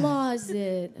or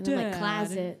closet. And I'm like Dad.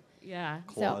 closet. Yeah.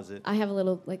 Closet. So I have a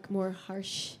little like more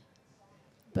harsh,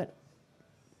 but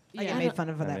I get I made don't- fun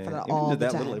of for that you all did the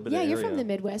that time. little bit yeah, of you're area. from the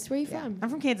Midwest. Where are you Yeah. from? I'm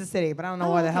from Kansas City, but I don't know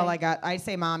Oh, why the hell okay. I got. I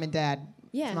say mom and dad.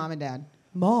 Yeah. It's mom and dad.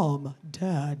 Mom,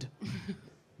 dad.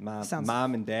 Sounds-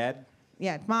 Mom and dad.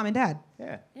 Yeah, it's mom and dad.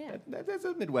 Yeah. Yeah. That's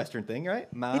a Midwestern thing, right?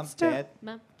 Mom, It's true. dad.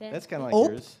 Mom, dad. That's kind of like Oh.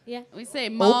 yours. yeah. We say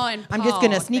Ma and I'm just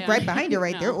gonna Pa, sneak yeah. right behind you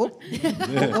right there. No.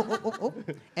 Oh.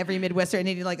 Every Midwestern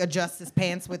needed to like adjust his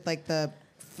pants with like the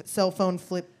cell phone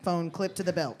flip phone clip to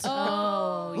the belt.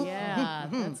 Oh, yeah.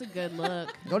 That's a good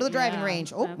look. Go to the driving Yeah,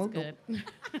 range. Oh, that's oh, oh. good.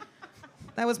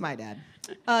 That was my dad.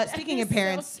 Speaking of So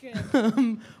parents,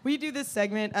 we do this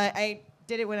segment. I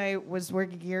did it when I was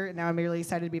working here, and now I'm really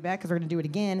excited to be back because we're going to do it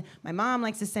again. My mom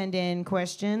likes to send in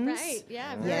questions. Right,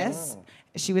 yeah. Right. Yes.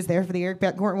 She was there for the Eric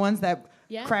Betancourt ones that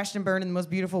crashed and burned in the most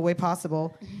beautiful way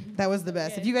possible. That was the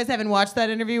best. If you guys haven't watched that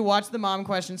interview, watch the mom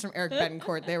questions from Eric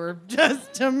Betancourt. They were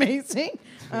just amazing.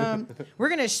 We're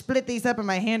going to split these up, and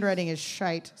my handwriting is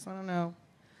shite, so I don't know.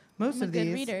 Most I'm a of good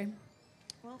these. reader.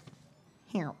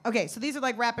 Here. Okay, so these are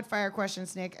like rapid fire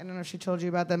questions, Nick. I don't know if she told you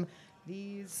about them.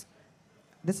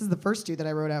 This is the first two that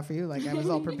I wrote out for you. Like I was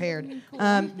all prepared.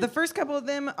 The first couple of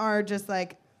them are just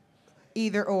like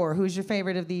either or. Who's your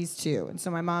favorite of these two? And so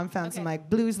my mom found some like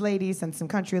blues ladies and some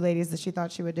country ladies that she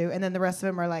thought she would do. And then the rest of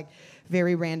them are like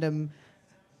very random,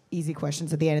 easy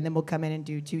questions at the end. And then we'll come in and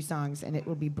do 2 songs, and it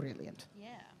will be brilliant. Yeah.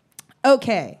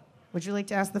 Okay. Would you like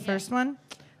to ask the first one?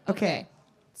 Okay.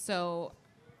 So,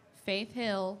 Faith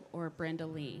Hill or Brenda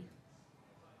Lee?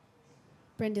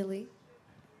 Brenda Lee.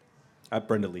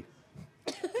 Brenda Lee.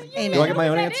 Amen. Do I get my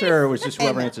own answer, or was just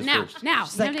whoever answers Now, first? now.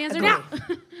 You have to answer now.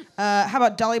 How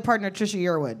about Dolly Parton or Trisha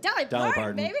Yearwood? Dolly Dolly Parton,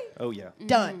 Parton. baby. Oh yeah.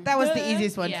 Done. That was the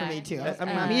easiest one for Yeah. me too. Yeah. I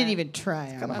mean, you didn't even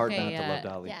try. Kind of hard Okay, not to love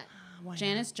Dolly. Yeah.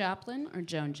 Janis Joplin or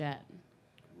Joan Jett?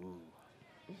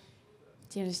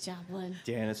 Janis Joplin.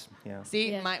 Janice. Yeah.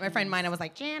 See, Yeah. my friend Mina was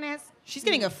like, Janice, she's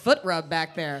getting a foot rub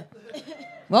back there.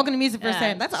 Welcome to Music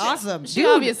Firsthand. That's awesome. She Dude,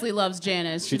 obviously loves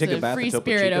Janice. She She's take a a bath free at Topo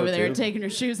spirit Chico, over there too. taking her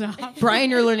shoes off. Brian,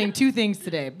 you're learning 2 things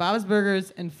today. Bob's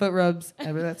Burgers and foot rubs.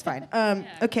 That's fine. Come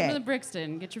to Okay. the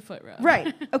Brixton, get your foot rubbed.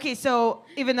 Right. Okay, so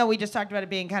even though we just talked about it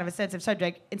being kind of a sensitive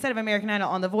subject, instead of American Idol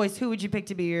on The Voice, who would you pick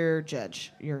to be your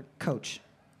judge, your coach?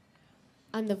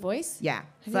 On The Voice? Yeah. I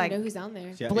It's don't even know who's on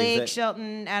there. Yeah, Blake, is that-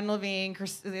 Shelton, Adam Levine.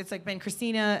 It's like been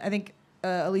Christina. I think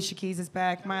Alicia Keys is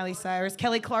back. Miley Cyrus.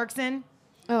 Kelly Clarkson.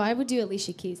 Oh, I would do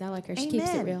Alicia Keys. I like her. She keeps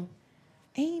it Amen. real.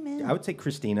 Amen. I would say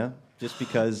Christina, just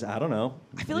because I don't know.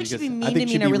 I feel like she'd Because be I mean think to me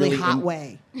she'd in a be really hot in-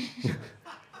 way.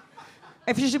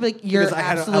 I feel she'd be like, you're Because I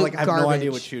absolute have garbage. no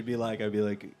idea what she would be like. I'd be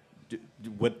like,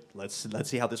 what? Let's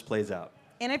see how this plays out.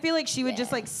 And I feel like she would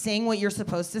just like sing what you're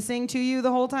supposed to sing to you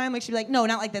the whole time. Like she'd be like, no,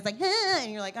 not like this. Like,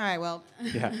 and you're like, all right, well.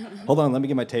 Yeah. Hold on, let me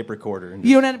get my tape recorder. And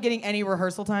You don't end up getting any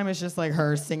rehearsal time. It's just like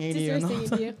her singing to you. Just her and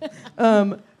singing all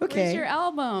to you. Okay. Where's your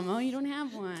album? Oh, you don't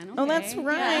have one. Oh, that's Okay.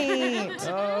 right.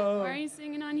 Yeah. Why are you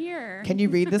singing on here? Can you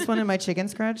read this one in my chicken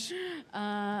scratch?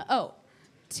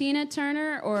 Tina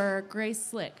Turner or Grace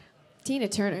Slick? Tina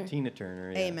Turner. Tina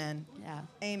Turner. Yeah. Amen. Yeah.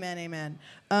 Amen. Amen.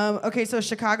 Okay, so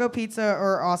Chicago pizza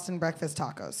or Austin breakfast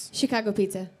tacos? Chicago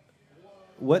pizza.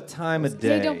 What time of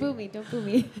day? Hey, don't boo me. Don't boo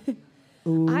me.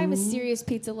 I'm a serious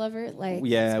pizza lover. Like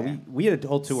Yeah, we had a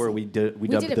whole tour. We dubbed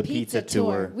did a the pizza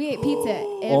tour. We ate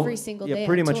pizza every single day. Yeah,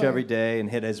 pretty on much tour. every day, and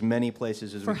hit as many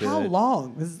places as For we could. how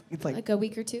long? It's like, Like a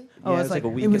week or 2. oh, Yeah, it's like a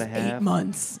week it was and a half. 8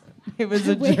 months. It was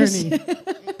a Wish. journey.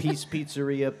 Peace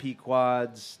Pizzeria,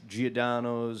 Pequod's,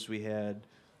 Giordano's. We had.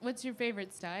 What's your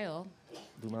favorite style?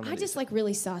 I just like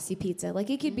really saucy pizza.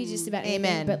 Like it could be just about anything,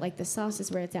 Amen. but like the sauce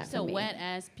is where it's at So for me. wet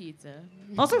ass pizza.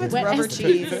 Also, if it's Wet rubber ass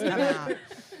cheese, I'm out.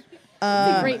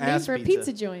 It's a great name ass for a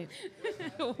pizza. pizza joint.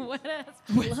 wet ass.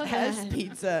 Love Ass that.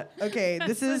 pizza. Okay,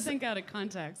 this I is think out of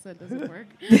context that doesn't work.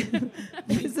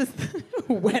 this is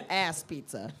wet ass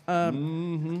pizza.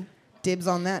 Dibs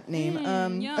on that name.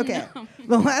 yum, Okay, yum.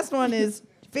 the last one is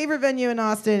favorite venue in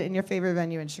Austin and your favorite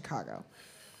venue in Chicago.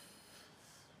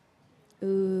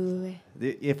 Ooh.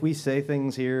 If we say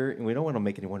things here, and we don't want to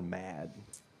make anyone mad.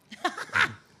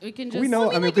 We can just. We know.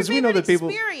 I mean, like because your we know favorite that people.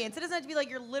 experience. It doesn't have to be like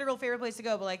your literal favorite place to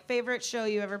go, but like favorite show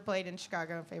you ever played in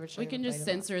Chicago, favorite show. We you can ever just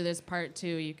played in censor this part too.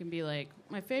 You can be like,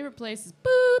 my favorite place is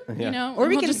boop. Yeah. You know, Or and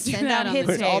we we'll can just do send that out on hits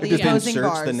the to all tape. the Just opposing insert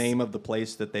bars. the name of the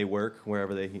place that they work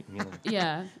wherever they.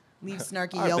 Yeah. Leave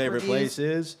snarky Our Yelp favorite reviews. place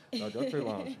is Dr.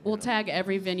 Lounge. We'll tag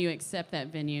every venue except that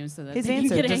venue so that His they answer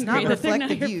can get does angry not that they're reflect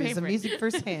the not your views of favorite. music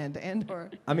firsthand and or.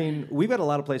 I mean, we've got a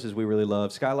lot of places we really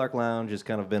love. Skylark Lounge has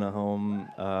kind of been a home.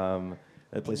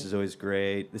 That place is always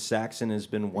great. The Saxon has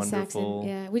been The wonderful. Saxon,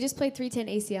 yeah. We just played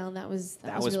 310 ACL, and that was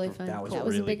really fun. that was a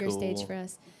really bigger cool. stage for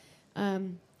us.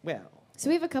 Well, So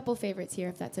we have a couple favorites here,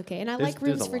 if that's okay. And I There's- like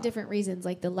rooms there's a for lot. different reasons.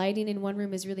 Like the lighting in one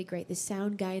room is really great. The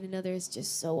sound guy in another is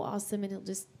just so awesome, and he'll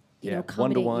just you know one to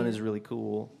accommodate one you. is really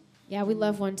cool. Yeah, we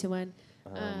love 1-to-1.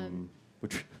 We're,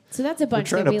 tr- So that's a we're bunch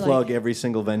trying that to we plug like. every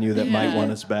single venue that might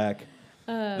want us back.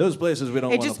 Those places we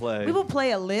don't It want to just, play. we will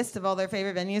play a list of all their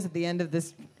favorite venues at the end of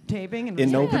this taping. And In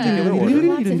no yeah. particular order.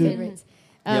 Lots of favorites.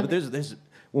 Yeah, but there's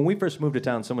when we first moved to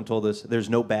town, someone told us there's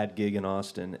no bad gig in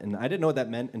Austin, and I didn't know what that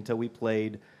meant until we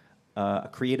played a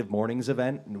Creative Mornings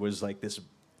event, and it was like this.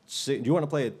 Do you want to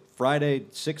play it Friday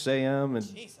 6 a.m. and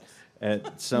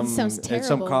at some sounds at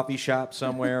some terrible. coffee shop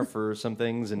somewhere for some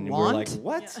things, and we're like, Want?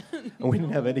 what? And we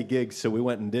didn't have any gigs, so we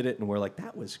went and did it, and we're like,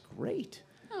 that was great.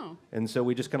 Oh. And so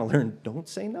we just kind of learned, don't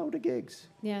say no to gigs.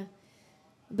 Yeah.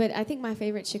 But I think my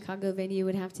favorite Chicago venue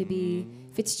would have to be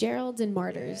Fitzgerald's and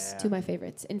Martyrs, two of my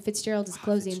favorites. And Fitzgerald is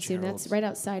closing soon. That's right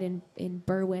outside in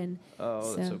Berwyn.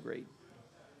 Oh, that's so great.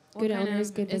 Good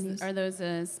owners, good venues. Are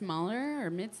those smaller or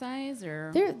mid-size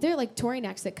or? They're like touring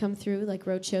acts that come through, like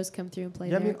road shows come through and play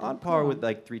Yeah, I there. mean, on par with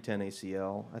like 310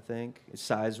 ACL, I think,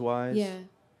 size-wise. Yeah.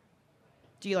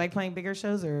 Do you like playing bigger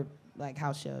shows or like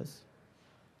house shows?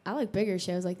 I like bigger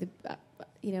shows. Like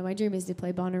my dream is to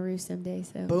play Bonnaroo someday.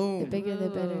 So Boom. the bigger the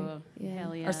better. Ooh, Yeah.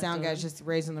 Hell yeah. Our sound guy's just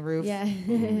raising the roof. Yeah.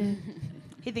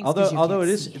 He thinks 'cause you Although can't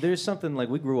it is, see. there's something like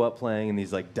we grew up playing in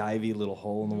these like divey little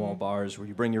hole-in-the-wall bars where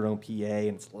you bring your own PA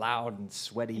and it's loud and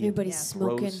sweaty. Everybody's and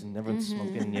gross smoking. and everyone's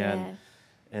smoking. Yeah. Yeah.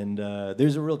 And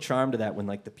there's a real charm to that when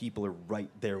like the people are right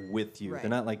there with you. Right.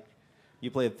 They're not like you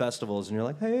play at festivals and you're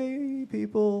like, hey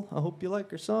people, I hope you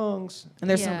like our songs. And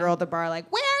there's some Yeah. girl at the bar like,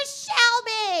 where's Shelby?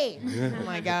 Oh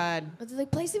my God. But they're like,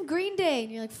 play some Green Day,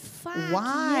 and you're like, fuck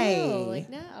Why? you. Like,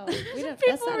 no, we don't. That's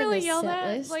People not really in the yell set that.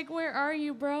 list. Like, where are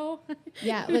you, bro?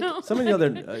 Yeah, You like know? Some of the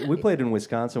other, we played in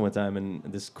Wisconsin one time in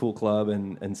this cool club,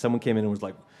 and someone came in and was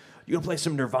like, "You gonna play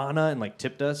some Nirvana?" and like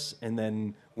tipped us, and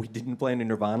then we didn't play any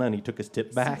Nirvana, and he took his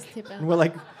tip back. tip out. And we're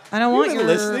like, I don't "You want been your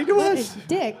listening to what us." a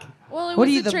dick. Well, it What are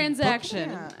was you, a the book- transaction.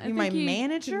 Yeah. I You my think he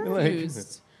manager?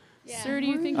 confused. Sir, do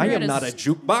you think I you're am at not a s-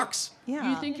 jukebox. Yeah.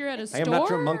 You think you're at a I store? am not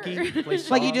your monkey. Play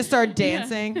Like you songs. just start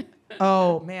dancing.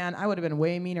 Oh man, I would have been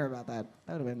way meaner about that.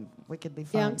 That would have been wickedly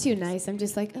fun. Yeah, I'm too nice. I'm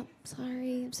just like, oh,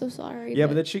 sorry. I'm so sorry. Yeah,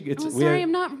 but then it's Oh, we sorry, had-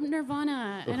 I'm not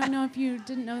Nirvana. I don't know if you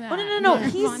didn't know that. Oh no, I'm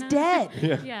he's Nirvana. dead.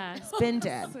 Yeah. He's been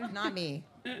dead, not me.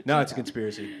 No, it's a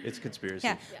conspiracy. It's a conspiracy.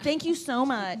 Yeah. Thank you so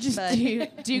much. But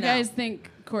Do you no. guys think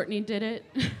Courtney did it?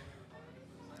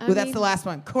 Ooh, that's the last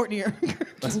one. Courtney.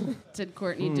 Did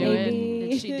Courtney do Maybe. it?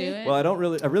 Did she do it? Well,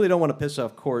 I really don't want to piss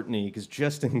off Courtney because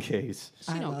just in case,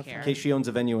 she don't care. in case she owns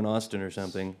a venue in Austin or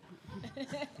something.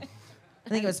 I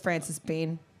think it was Frances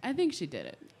Bean. I think she did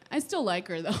it. I still like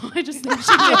her though. I just think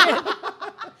she did it.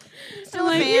 Still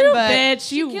like, a fan, you but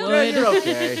bitch, you Yeah, would. you're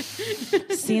okay.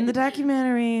 seen the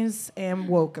documentaries and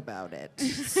woke about it.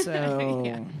 So no,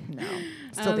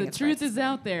 still The think it's truth Frances is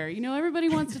out there. You know, everybody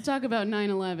wants to talk about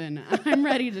 9/11. I'm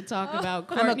ready to talk about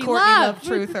I'm a Courtney Courtney Love.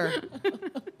 Love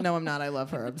truther. No, I'm not. I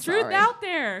love her. I'm Truth sorry. out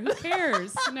there. Who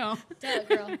cares? No. Tell it,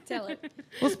 girl. Tell it.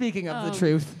 Well, speaking of the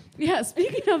truth, Yeah.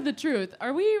 Speaking of the truth,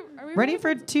 are we ready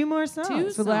for two more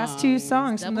songs? The last two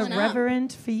songs from the Doubling up.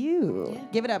 Reverend for You.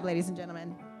 Give it up, ladies and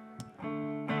gentlemen.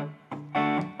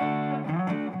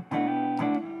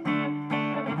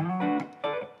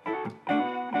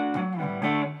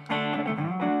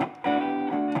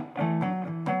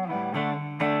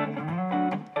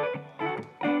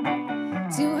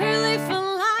 Too early for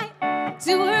light,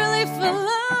 too early for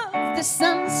love. The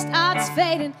sun starts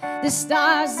fading, the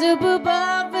stars up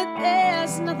above, but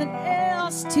there's nothing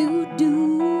else to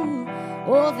do.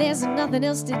 Oh, there's nothing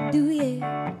else to do,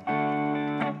 yeah.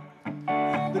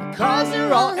 The cars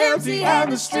are all empty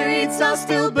and the streets are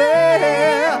still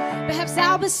bare. Perhaps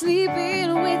I'll be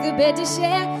sleeping with a bed to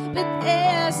share, but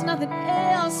there's nothing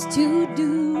else to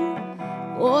do.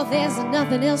 Oh, there's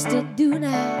nothing else to do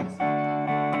now.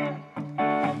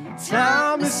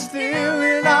 Time is still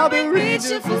and I'll be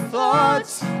reaching for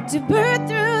thoughts. To burn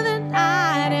through the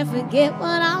night and forget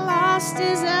what I lost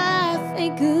as I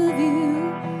think of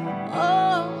you.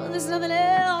 Oh, there's nothing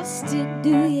else to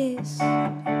do, yes.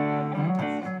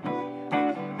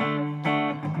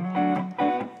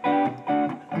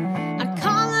 I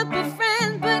call up a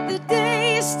friend, but the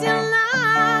day is still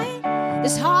light.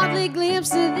 There's hardly a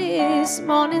glimpse of this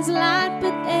morning's light,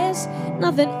 but there's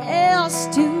nothing else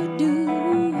to do.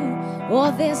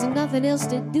 Oh, there's nothing else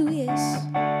to do, yes.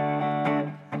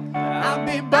 I'll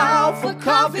be bound for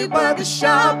coffee, but the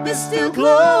shop is still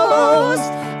closed.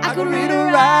 I could read her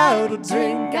out a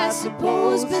drink, I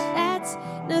suppose, but that's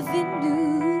nothing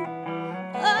new.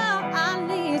 Oh, I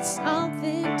need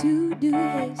something to do,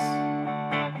 yes.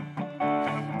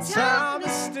 time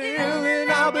is still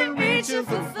and I'll be reaching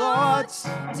for thoughts.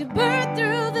 To burn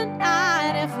through the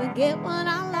night and forget what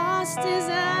I lost as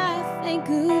I think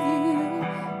of you.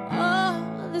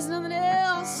 Oh, there's nothing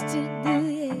else to do,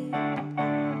 yeah.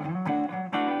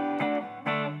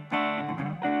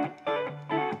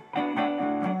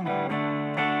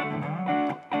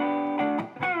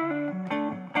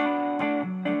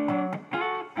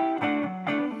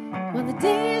 While the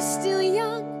day is still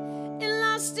young and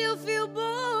I still feel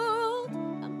bold,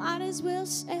 I might as well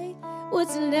say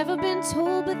what's never been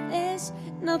told, but there's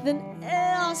nothing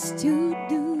else to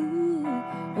do.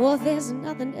 Oh, there's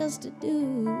nothing else to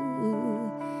do.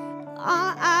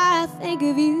 I think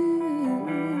of you.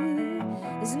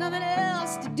 There's nothing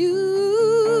else to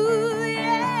do.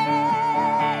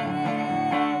 Yeah.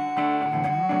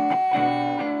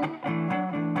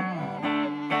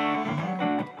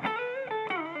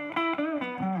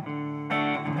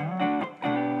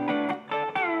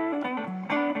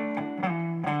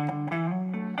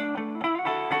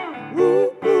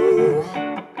 Ooh, ooh.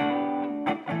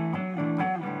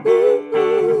 Ooh,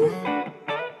 ooh.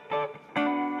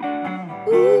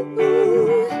 Ooh,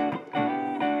 ooh.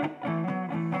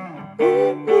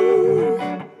 Ooh, ooh.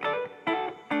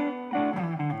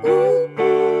 Ooh,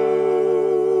 ooh.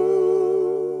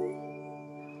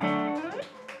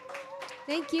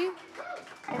 Thank you.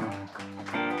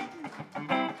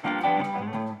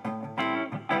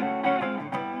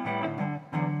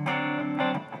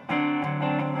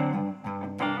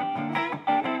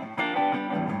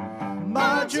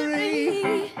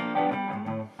 Marjorie,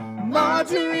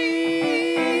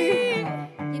 Marjorie,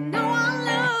 you know I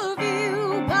love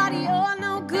you, but you're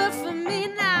no good for me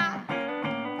now.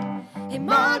 Hey,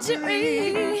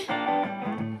 Marjorie,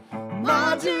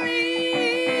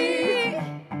 Marjorie,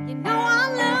 you know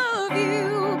I love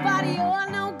you, but you're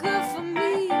no good for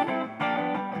me.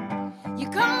 You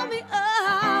call me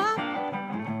up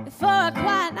for a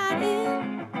quiet night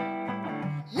in.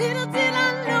 Little did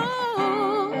I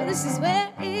know this is where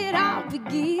it all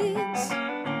begins.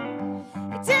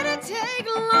 It didn't take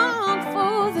long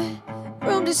for the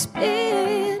room to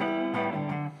spin.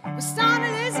 We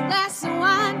started as a glass of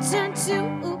wine turned to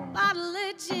a bottle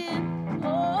of gin.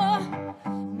 Oh,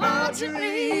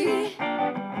 Marjorie,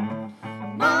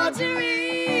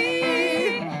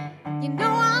 Marjorie, you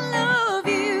know I love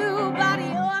you, but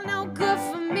you're no good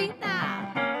for me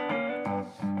now.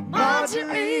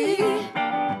 Marjorie,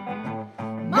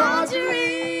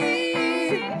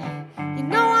 Marjorie, you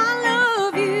know I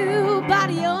love you, but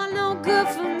you're no good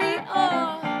for me.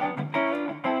 Oh.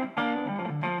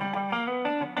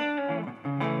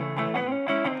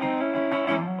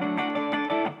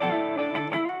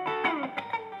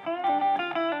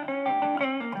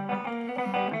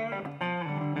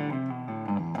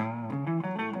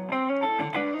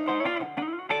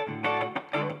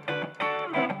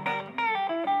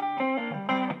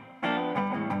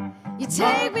 You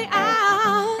take me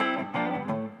out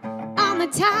on the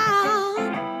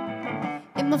town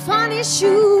in my funny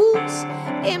shoes,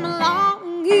 in my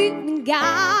long evening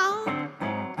gown.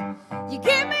 You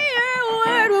give me your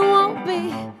word, we won't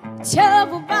be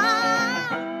trouble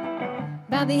bound.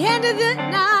 By the end of the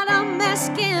night, I'm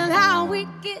asking how we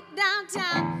get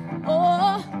downtown.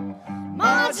 Oh,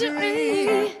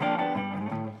 Marjorie,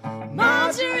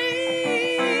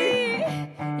 Marjorie,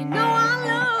 you know I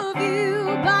love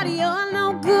you, but you're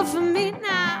no good for me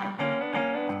now.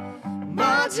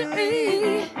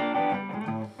 Marjorie,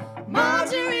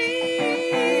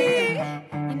 Marjorie,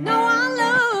 you know I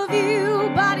love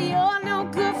you, but you're no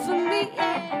good for me.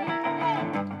 Yeah.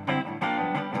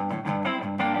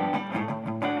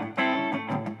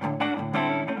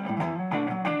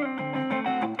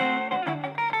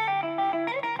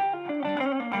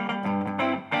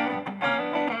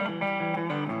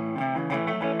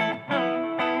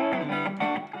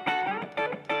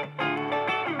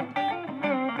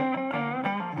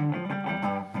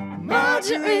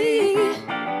 Marjorie,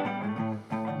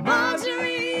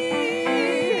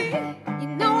 Marjorie, you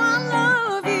know I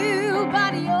love you,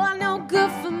 but you're no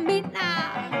good for me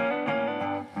now.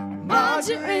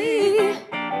 Marjorie,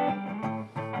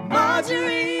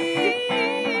 Marjorie,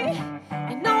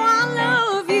 you know I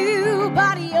love you,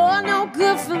 but you're no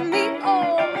good for me.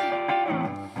 Oh,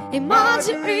 hey,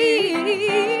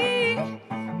 Marjorie,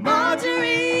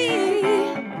 Marjorie,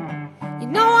 you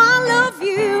know I love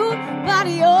you, but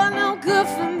you're no good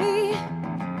for me.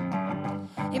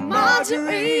 Hey,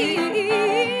 Marjorie,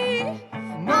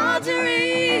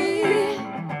 Marjorie,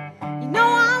 you know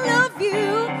I love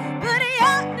you, but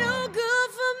you're no good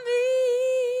for me.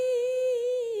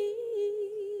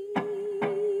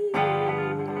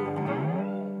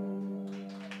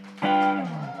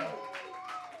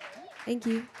 Thank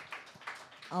you.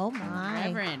 Oh my.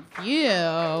 Reverend Few.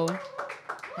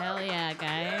 Hell yeah,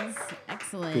 guys.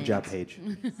 Excellent. Good job, Paige.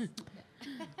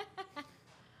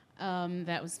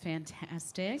 That was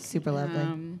fantastic. Super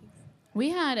lovely. We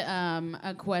had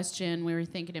a question we were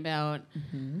thinking about.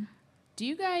 Do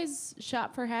you guys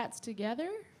shop for hats together?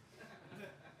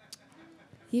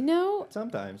 You know,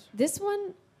 Sometimes. this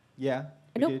one, Yeah,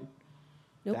 we Nope. did.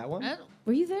 Nope. That one?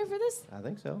 were you there for this? I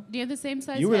think so. Do you have the same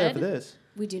size You were there head? for this.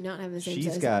 We do not have the same She's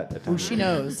size. got a tiny She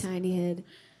knows. Tiny head.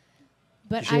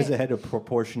 But She has a head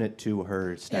proportionate to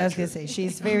her stature. Yeah, I was gonna say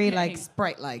she's very Okay. like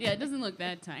Sprite-like. Yeah, it doesn't look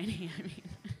that tiny. I mean,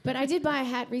 But I did buy a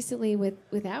hat recently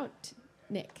without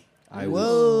Nick.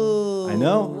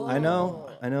 I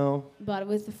know. Bought it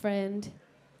with a friend.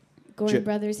 Gordon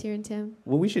Brothers here in town.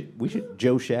 Well, we should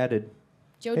Joe Shatted.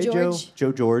 Joe Hey, George.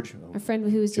 Joe George. Our friend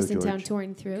who was Joe just in town George.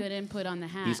 touring through. Good input on the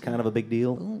hat. He's kind of a big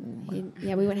deal.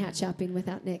 Yeah, we went hat shopping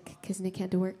without Nick because Nick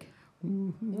had to work.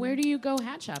 Where do you go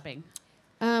hat shopping?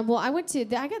 Well, I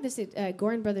got this at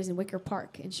Gordon Brothers in Wicker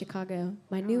Park in Chicago.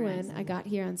 My new one I got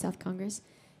here on South Congress.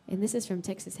 And this is from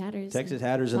Texas Hatters. Texas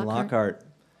Hatters in Lockhart.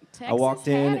 I walked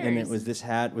in and it was this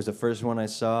hat was the first one I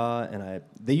saw, and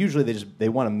they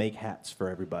want to make hats for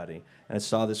everybody, and I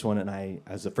saw this one, and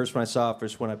as the first one I saw,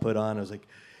 first one I put on, I was like,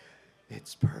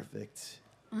 it's perfect.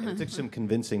 And it took some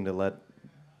convincing to let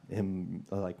him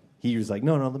he was like,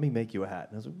 no, let me make you a hat,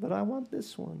 and I was like, but I want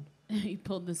this one. You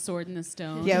pulled the sword in the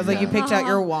stone. Yeah, it was like you picked out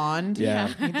your wand. Yeah.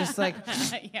 You're just like,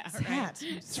 yeah, this right. hat.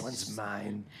 This one's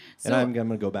mine, So- and I'm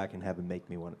gonna go back and have him make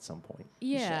me one at some point.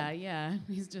 Yeah.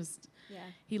 He's just. Yeah.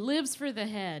 He lives for the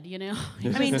head, you know.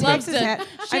 I mean, Loves Texas to hat.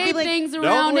 I shape feel like things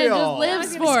around we it. all? Just I lives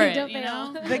was gonna for say, it. don't You they know.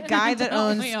 all? the guy that Don't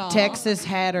owns we all? Texas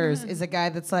Hatters is a guy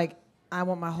that's like, I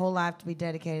want my whole life to be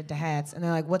dedicated to hats. And they're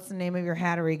like, what's the name of your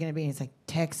hattery going to be? And he's like,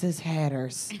 Texas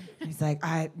Hatters. And he's like,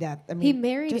 I mean, He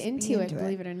married just be into it,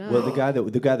 believe it or not. Well, the guy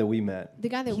that we met. The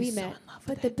guy that we He's so met. in love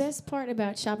But with the it. best part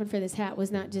about shopping for this hat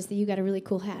was not just that you got a really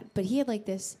cool hat, but he had like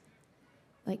this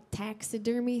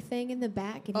taxidermy thing in the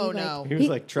back. And Oh, he, no. He was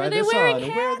like, try Were they this wearing on,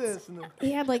 and wear hats? this. And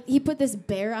he had he put this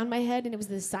bear on my head and it was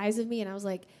the size of me, and I was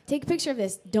like, take a picture of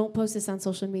this. Don't post this on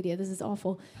social media. This is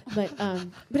awful. But I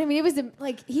mean, it was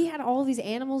he had all these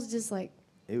animals just like.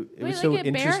 It Wait, was like so a bear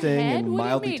interesting head? and What do you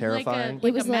mildly mean? terrifying. Like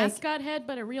It was a like- mascot head,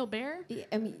 but a real bear.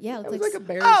 I mean, yeah, It was like a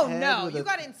bear's Oh, head no. with You a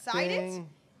got inside it? thing.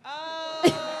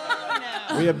 Oh,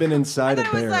 no. We have been inside I a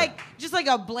thought it bear. was just like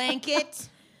a blanket.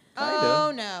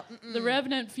 Oh, no. Mm-mm. The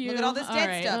Revenant feud. Look at all this dead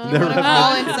right. stuff. The You want to Revenant.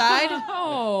 fall inside?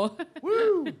 Oh,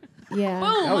 yeah.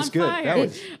 boom! That was on good. Fire. That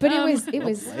was- But it Um, was called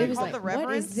like, The what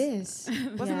Reverence? is this?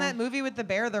 Wasn't Yeah. that movie with the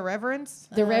bear, The Reverence?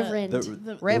 The Reverend?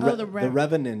 the Revenant.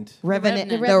 Revenant. Revenant.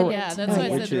 The Revenant. Yeah, that's why I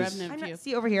Which said the is- Revenant feud.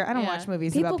 See over here, I don't Yeah. watch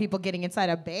movies People- about people getting inside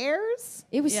of bears.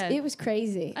 It was Yeah. it was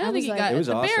crazy. I don't was think he like, got It was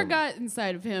the bear awesome. got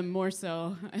inside of him more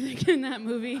so. I think in that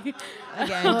movie, Again,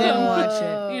 didn't watch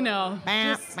it. you know.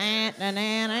 Bah, bah, na,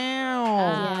 na,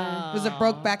 na. It was a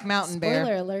Brokeback Mountain Spoiler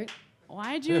bear. alert.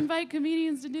 Why'd you invite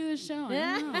comedians to do this show? I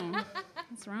don't know.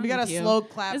 What's wrong We got with a you? slow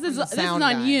clap This from is the this is sound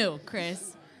on guy. you,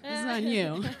 Chris. This is on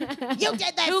you. You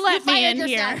did this. Who let You me fired in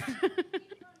yourself.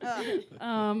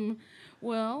 here?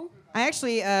 Well, I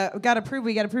actually got approved.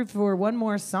 We got approved for one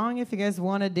more song. If you guys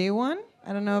want to do one,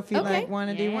 I don't know if you Okay. want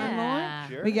to do one more. Yeah.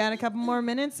 Sure. We got a couple more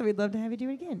minutes, so we'd love to have you do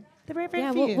it again. The Reverend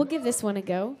Yeah, Feud. we'll give this one a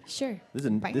go. Sure.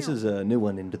 This is a new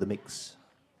one into the mix.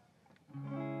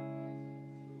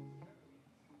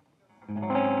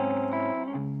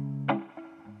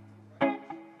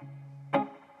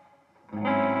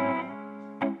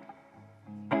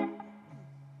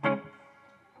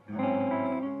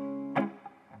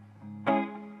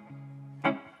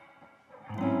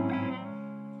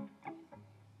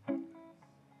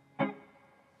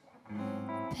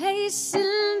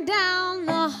 Pacing down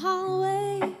the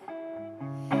hallway,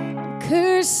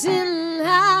 cursing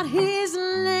out his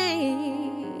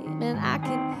name, and I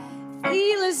can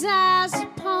feel his eyes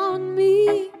upon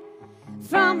me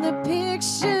from the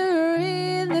picture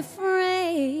in the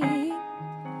frame.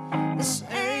 This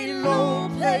ain't no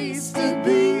place to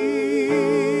be.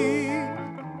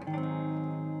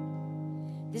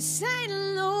 This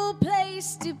ain't no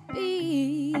place to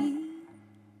be.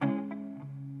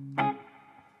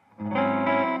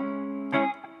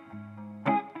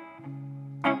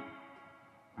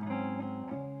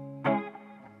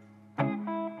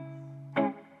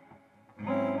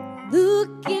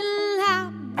 Looking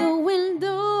out the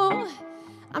window,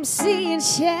 I'm seeing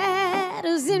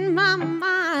shadows in my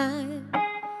mind,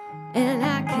 and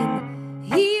I can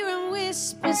hear him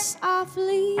whisper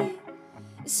softly,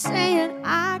 saying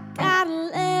I got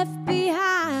left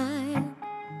behind.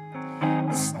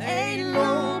 This ain't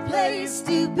no place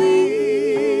to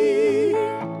be.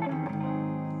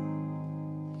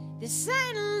 This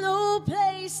ain't no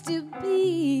place to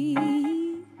be.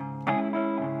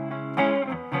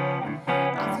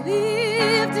 I've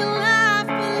lived a life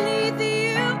beneath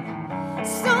you,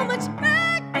 so much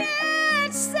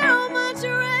baggage, so much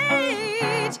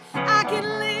rage. I can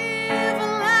live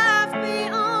a life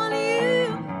beyond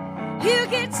you. You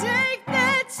can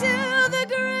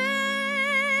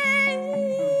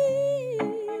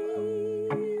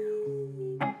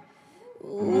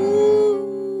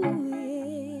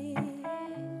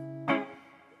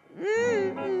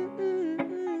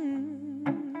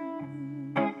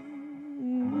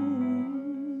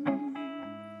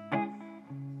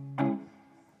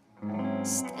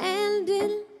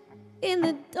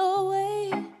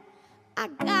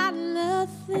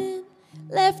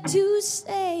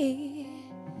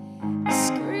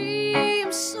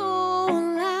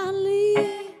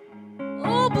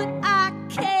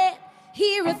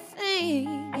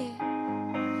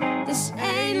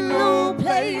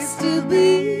place to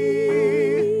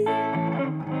be.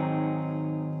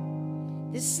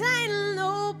 This ain't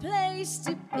no place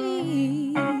to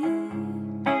be.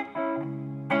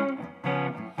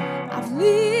 I've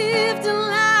lived a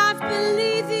life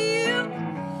beneath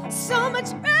you, so much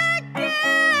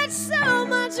wreckage, so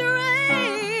much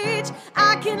rage.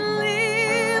 I can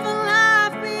live a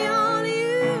life beyond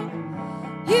you.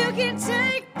 You can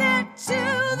take that to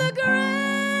the grave.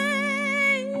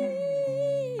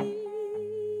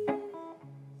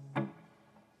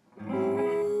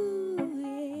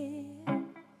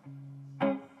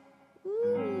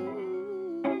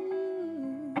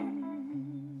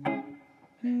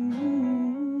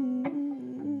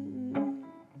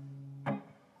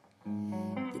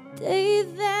 The day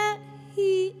that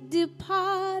he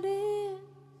departed,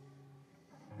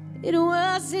 it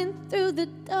wasn't through the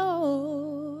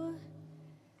door.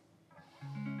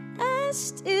 I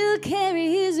still carry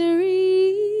his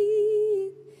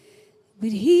ring, but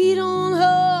he don't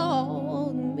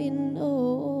hold me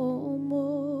no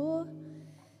more.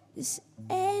 This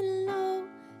ain't no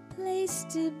place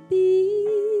to be.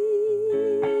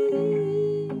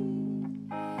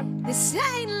 This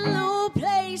ain't no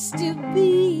place to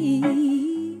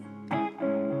be.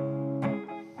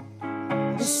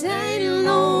 This ain't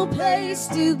no place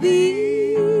to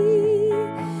be.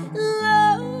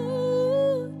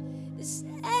 Lord, this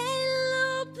ain't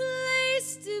no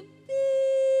place to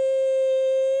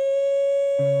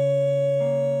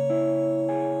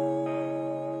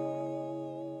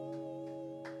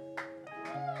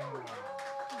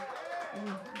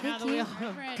Now that we all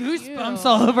have Thank goosebumps you.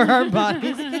 all over our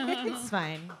bodies. It's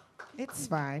fine. It's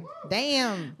fine.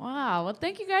 Damn. Wow. Well,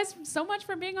 thank you guys so much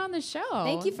for being on the show.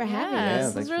 Thank you for having Yes, us. Yeah, This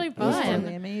was thanks really for- it was It's fun.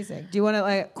 totally fun. amazing. Do you want to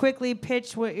like quickly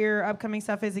pitch what your upcoming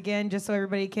stuff is again, just so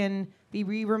everybody can be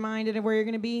reminded of where you're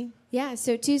going to be? Yeah,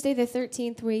 so Tuesday the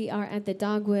 13th, we are at the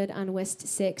Dogwood on West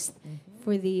 6th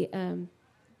for the what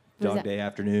is Dog that? Day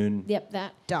afternoon, Yep,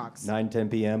 that. Dogs. 9-10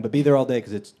 p.m. But be there all day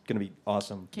because it's going to be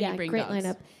awesome. Can you Yeah, bring great dogs?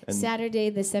 lineup. And- Saturday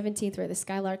the 17th, we're at the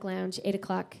Skylark Lounge, 8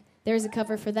 o'clock. There's a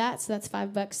cover for that, so that's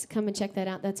 $5. Come and check that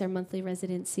out. That's our monthly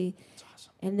residency. That's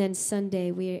awesome. And then Sunday,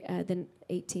 the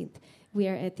 18th, we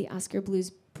are at the Oscar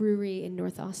Blues Brewery in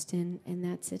North Austin, and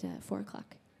that's at 4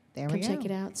 o'clock. There Come we go. check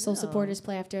it out. Soul Supporters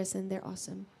play after us, and they're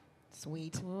awesome.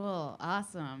 Sweet. Cool.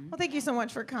 Awesome. Well, thank you so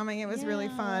much for coming. It was really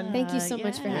fun. Thank you so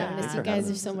much for having us. Thanks You for guys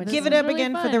having are us. so much Give fun. it up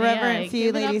again for the Reverend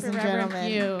Few, Give it up ladies for and Reverend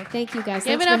gentlemen. Few. Thank you, guys.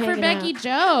 Give Thanks it up for for hanging Becky out.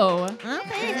 Joe.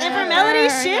 Okay. And for Melody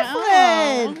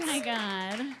Shiflett. Oh my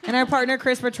God. And our partner,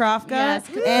 Chris Petrovka. Yes,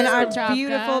 Chris and our Petrovka.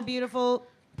 beautiful, beautiful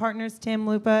partners, Tim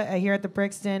Lupa, here at the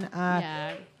Brixton.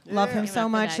 Yeah. Love him Give it so up for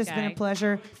much. that It's been a guy.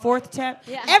 pleasure. Fourth tap.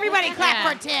 Yeah. Everybody clap Yeah.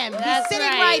 for Tim. That's He's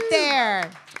sitting right. right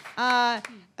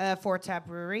there. Fourth Tap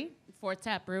Brewery. Fourth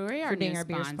Tap Brewery, our For being new our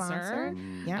beer sponsor.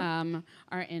 Yeah.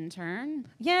 Our intern.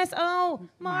 Yes. Oh,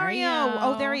 Mario. Mario.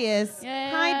 Oh, there he is. Yeah.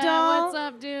 Hi, doll. What's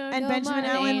up, dude? And Go Benjamin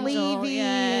Mario. Allen Angel, Levy.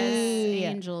 Yes.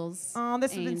 Angels. Oh,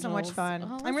 this has been so much Angels. fun. Oh,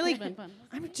 I'm this really. has been fun.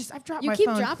 I've dropped You my keep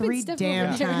phone dropping 3 stuff damn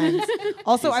over there. times.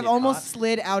 Also, Is I've it almost hot?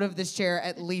 slid out of this chair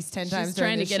at least 10 times She's during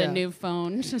trying to this get a show. new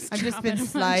phone. I've just dropping been a bunch.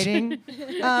 sliding.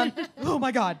 Oh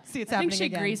my God! See, it's I think happening she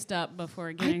again. greased up before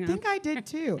I getting think up. I did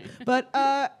too. But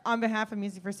on behalf of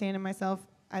Music First Hand and myself,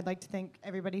 I'd like to thank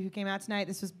everybody who came out tonight.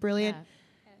 This was brilliant. Yeah.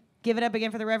 Give it up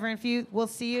again for the Reverend Few. We'll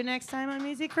see you next time on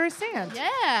Music First Hand.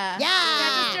 Yeah. Yeah.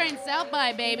 Catch us during South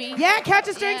by, baby. Yeah, catch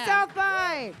us during Yeah. South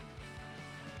by.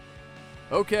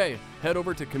 Okay, head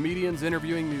over to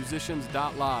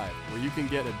comediansinterviewingmusicians.live where you can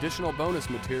get additional bonus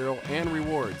material and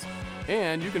rewards.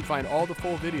 And you can find all the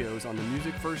full videos on the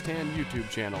Music Firsthand YouTube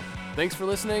channel. Thanks for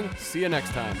listening. See you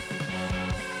next time.